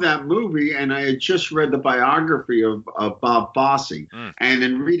love that movie, and I had just read the biography of Bob Fosse. And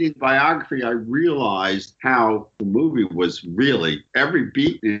in reading the biography, I realized how the movie was really every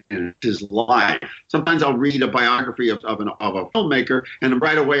beat in his life. Sometimes I'll read a biography of a filmmaker, and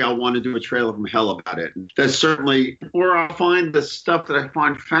right away I'll want to do a trailer from hell about it. And that's certainly, or I'll find the stuff that I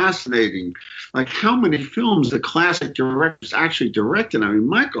find fascinating, like how many films the classic directors actually directed. I mean,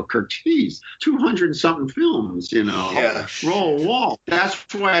 Michael Curtiz, 200-something films, you know, Roll Wall. That's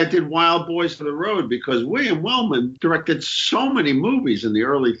why I did Wild Boys for the Road, because William Wellman directed so many movies in the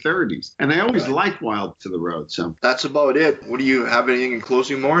early 30s, and I always liked Wild to the Road. So that's about it. What do you have anything in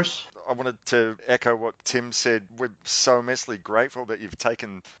closing, Morris? I wanted to echo what Tim said. We're so immensely grateful that you've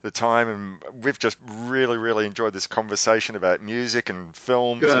taken the time, and we've just really, really enjoyed this conversation about music and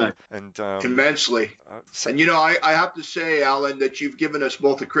films. And immensely. And you know, I have to say, Alan, that you've given us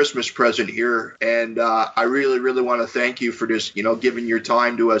both a Christmas present here, and I really, really want to thank you for this, you know, giving your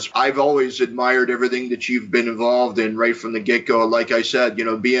time to us. I've always admired everything that you've been involved in right from the get-go. Like I said, you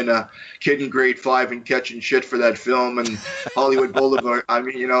know, being a kid in grade 5 and catching shit for that film and Hollywood Boulevard, I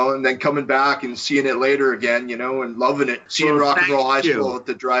mean, you know, and then coming back and seeing it later again, you know, and loving it. Seeing Rock and Roll High School at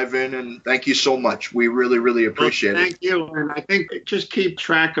the drive-in, and thank you so much. We really, really appreciate it. Thank you. And I think just keep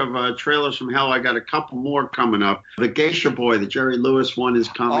track of Trailers from Hell. I got a couple more coming up. The Geisha Boy, the Jerry Lewis one, is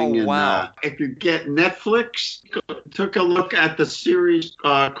coming. Oh, wow. And if you get Netflix, took a look at the series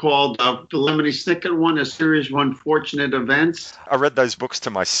called the Lemony Snicket one, a series one, Fortunate Events. I read those books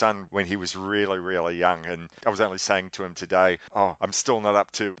to my son when he was really, really young, and I was only saying to him today, I'm still not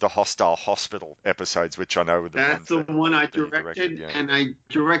up to the Hostile Hospital episodes, which I know were the That's ones the one I directed, and I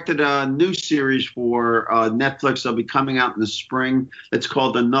directed a new series for Netflix. They'll be coming out in the spring. It's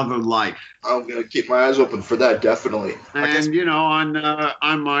called Another Life. I'm going to keep my eyes open for that, definitely. And, you know, on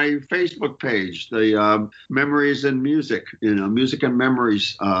my Facebook page, the Memories and Music, you know, Music and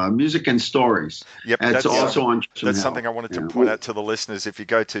Memories, Music and Stories. Yep, that's also on That's something I wanted to point out to the listeners. If you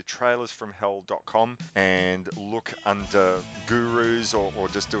go to trailersfromhell.com and look under Gurus or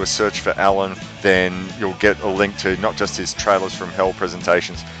just do a search for Alan, then you'll get a link to not just his Trailers from Hell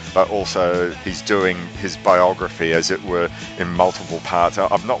presentations, but also he's doing his biography, as it were, in multiple parts.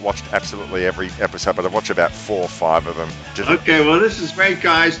 I've not watched absolutely every episode, but I've watched about 4 or 5 of them. Okay, well, this is great,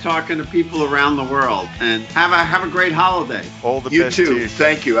 guys, talking to people around the world. And have a great holiday. All the you best too. to you.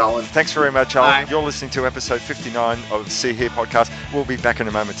 Thank you, Alan. Thanks very much, Alan. Bye. You're listening to episode 59 of the See Here podcast. We'll be back in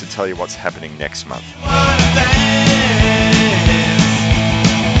a moment to tell you what's happening next month.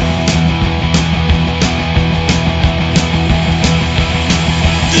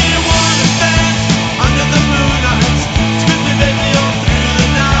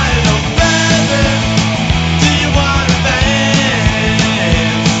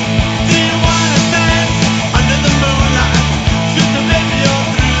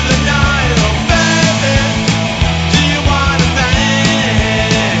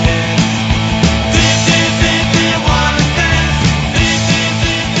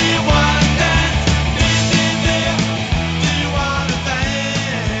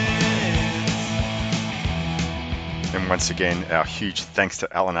 once again, our huge thanks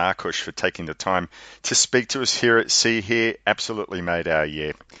to Alan Arkush for taking the time to speak to us here at See Here. Absolutely made our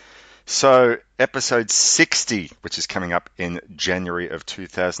year. So, episode 60, which is coming up in January of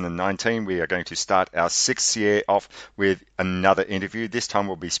 2019, we are going to start our 6th year off with another interview. This time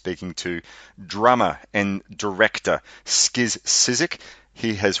we'll be speaking to drummer and director Skiz Cizik.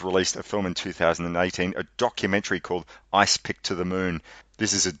 He has released a film in 2018, a documentary called Ice Pick to the Moon.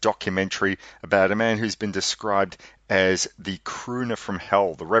 This is a documentary about a man who's been described as the crooner from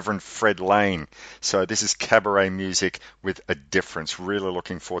hell, the Reverend Fred Lane. So this is cabaret music with a difference. Really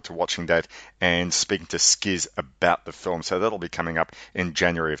looking forward to watching that and speaking to Skiz about the film. So that'll be coming up in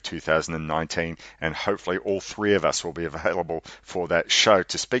January of 2019, and hopefully all three of us will be available for that show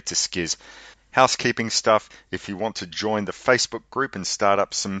to speak to Skiz. Housekeeping stuff, if you want to join the Facebook group and start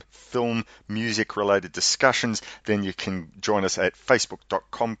up some film music related discussions, then you can join us at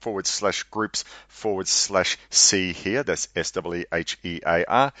facebook.com/groups/See Here. That's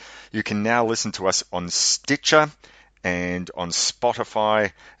SWEHEAR. You can now listen to us on Stitcher and on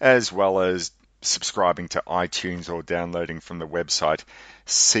Spotify, as well as subscribing to iTunes or downloading from the website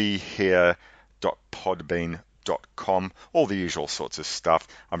seehere.podbean.com. All the usual sorts of stuff.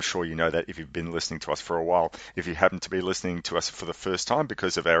 I'm sure you know that if you've been listening to us for a while. If you happen to be listening to us for the first time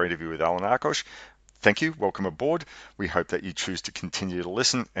because of our interview with Alan Arkush, thank you. Welcome aboard. We hope that you choose to continue to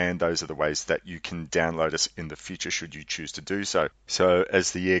listen, and those are the ways that you can download us in the future should you choose to do so. So as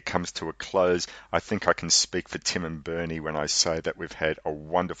the year comes to a close, I think I can speak for Tim and Bernie when I say that we've had a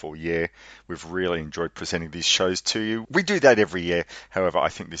wonderful year. We've really enjoyed presenting these shows to you. We do that every year. However, I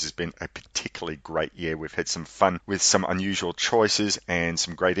think this has been a particularly great year. We've had some fun with some unusual choices and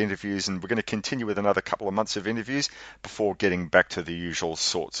some great interviews, and we're going to continue with another couple of months of interviews before getting back to the usual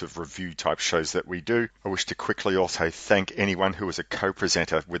sorts of review type shows that we do. I wish to quickly also thank anyone who was a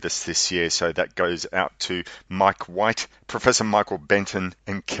co-presenter with us this year. So that goes out to Mike White, Professor Michael Benton,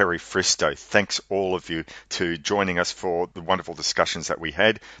 and Kerry Fristow. Thanks all of you to joining us for the wonderful discussions that we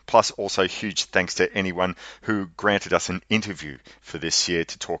had. Plus also huge thanks to anyone who granted us an interview for this year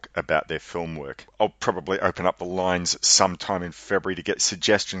to talk about their film work. I'll probably open up the lines sometime in February to get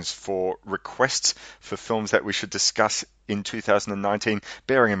suggestions for requests for films that we should discuss in 2019,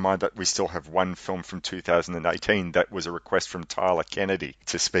 bearing in mind that we still have one film from 2018 that was a request from Tyler Kennedy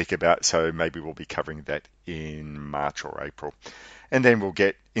to speak about, so maybe we'll be covering that in March or April. And then we'll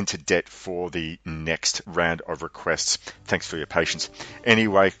get into debt for the next round of requests. Thanks for your patience.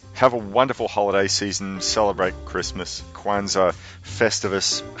 Anyway, have a wonderful holiday season. Celebrate Christmas, Kwanzaa,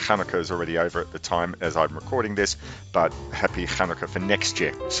 Festivus. Hanukkah is already over at the time as I'm recording this, but happy Hanukkah for next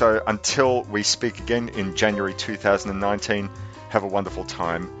year. So until we speak again in January 2019, have a wonderful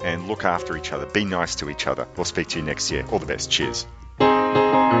time and look after each other. Be nice to each other. We'll speak to you next year. All the best. Cheers.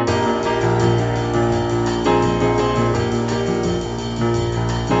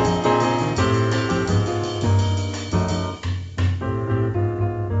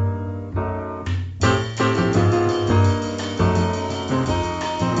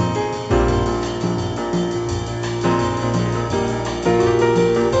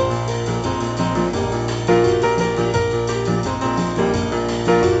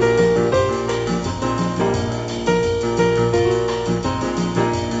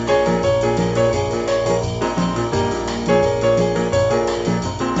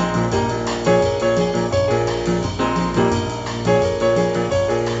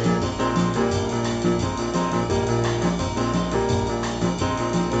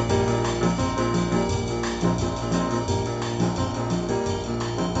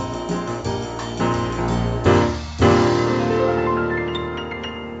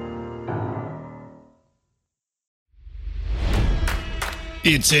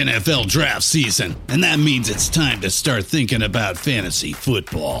 It's NFL draft season, and that means it's time to start thinking about fantasy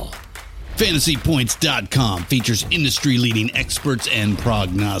football. FantasyPoints.com features industry-leading experts and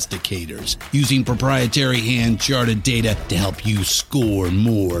prognosticators using proprietary hand-charted data to help you score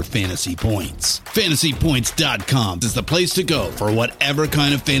more fantasy points. FantasyPoints.com is the place to go for whatever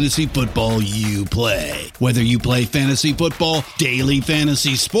kind of fantasy football you play. Whether you play fantasy football, daily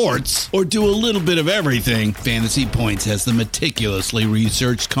fantasy sports, or do a little bit of everything, Fantasy Points has the meticulously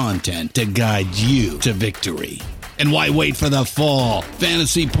researched content to guide you to victory. And why wait for the fall?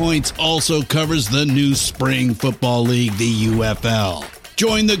 Fantasy Points also covers the new spring football league, the UFL.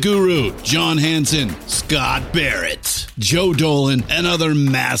 Join the guru, John Hansen, Scott Barrett, Joe Dolan, and other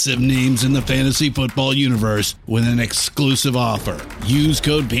massive names in the fantasy football universe with an exclusive offer. Use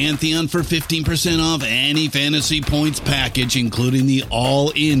code Pantheon for 15% off any Fantasy Points package, including the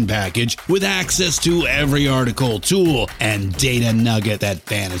all-in package, with access to every article, tool, and data nugget that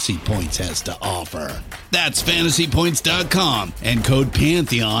Fantasy Points has to offer. That's fantasypoints.com and code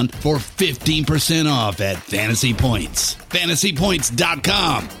Pantheon for 15% off at Fantasy Points.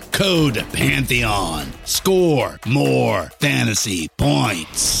 Fantasypoints.com, code Pantheon. Score more fantasy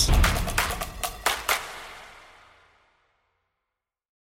points.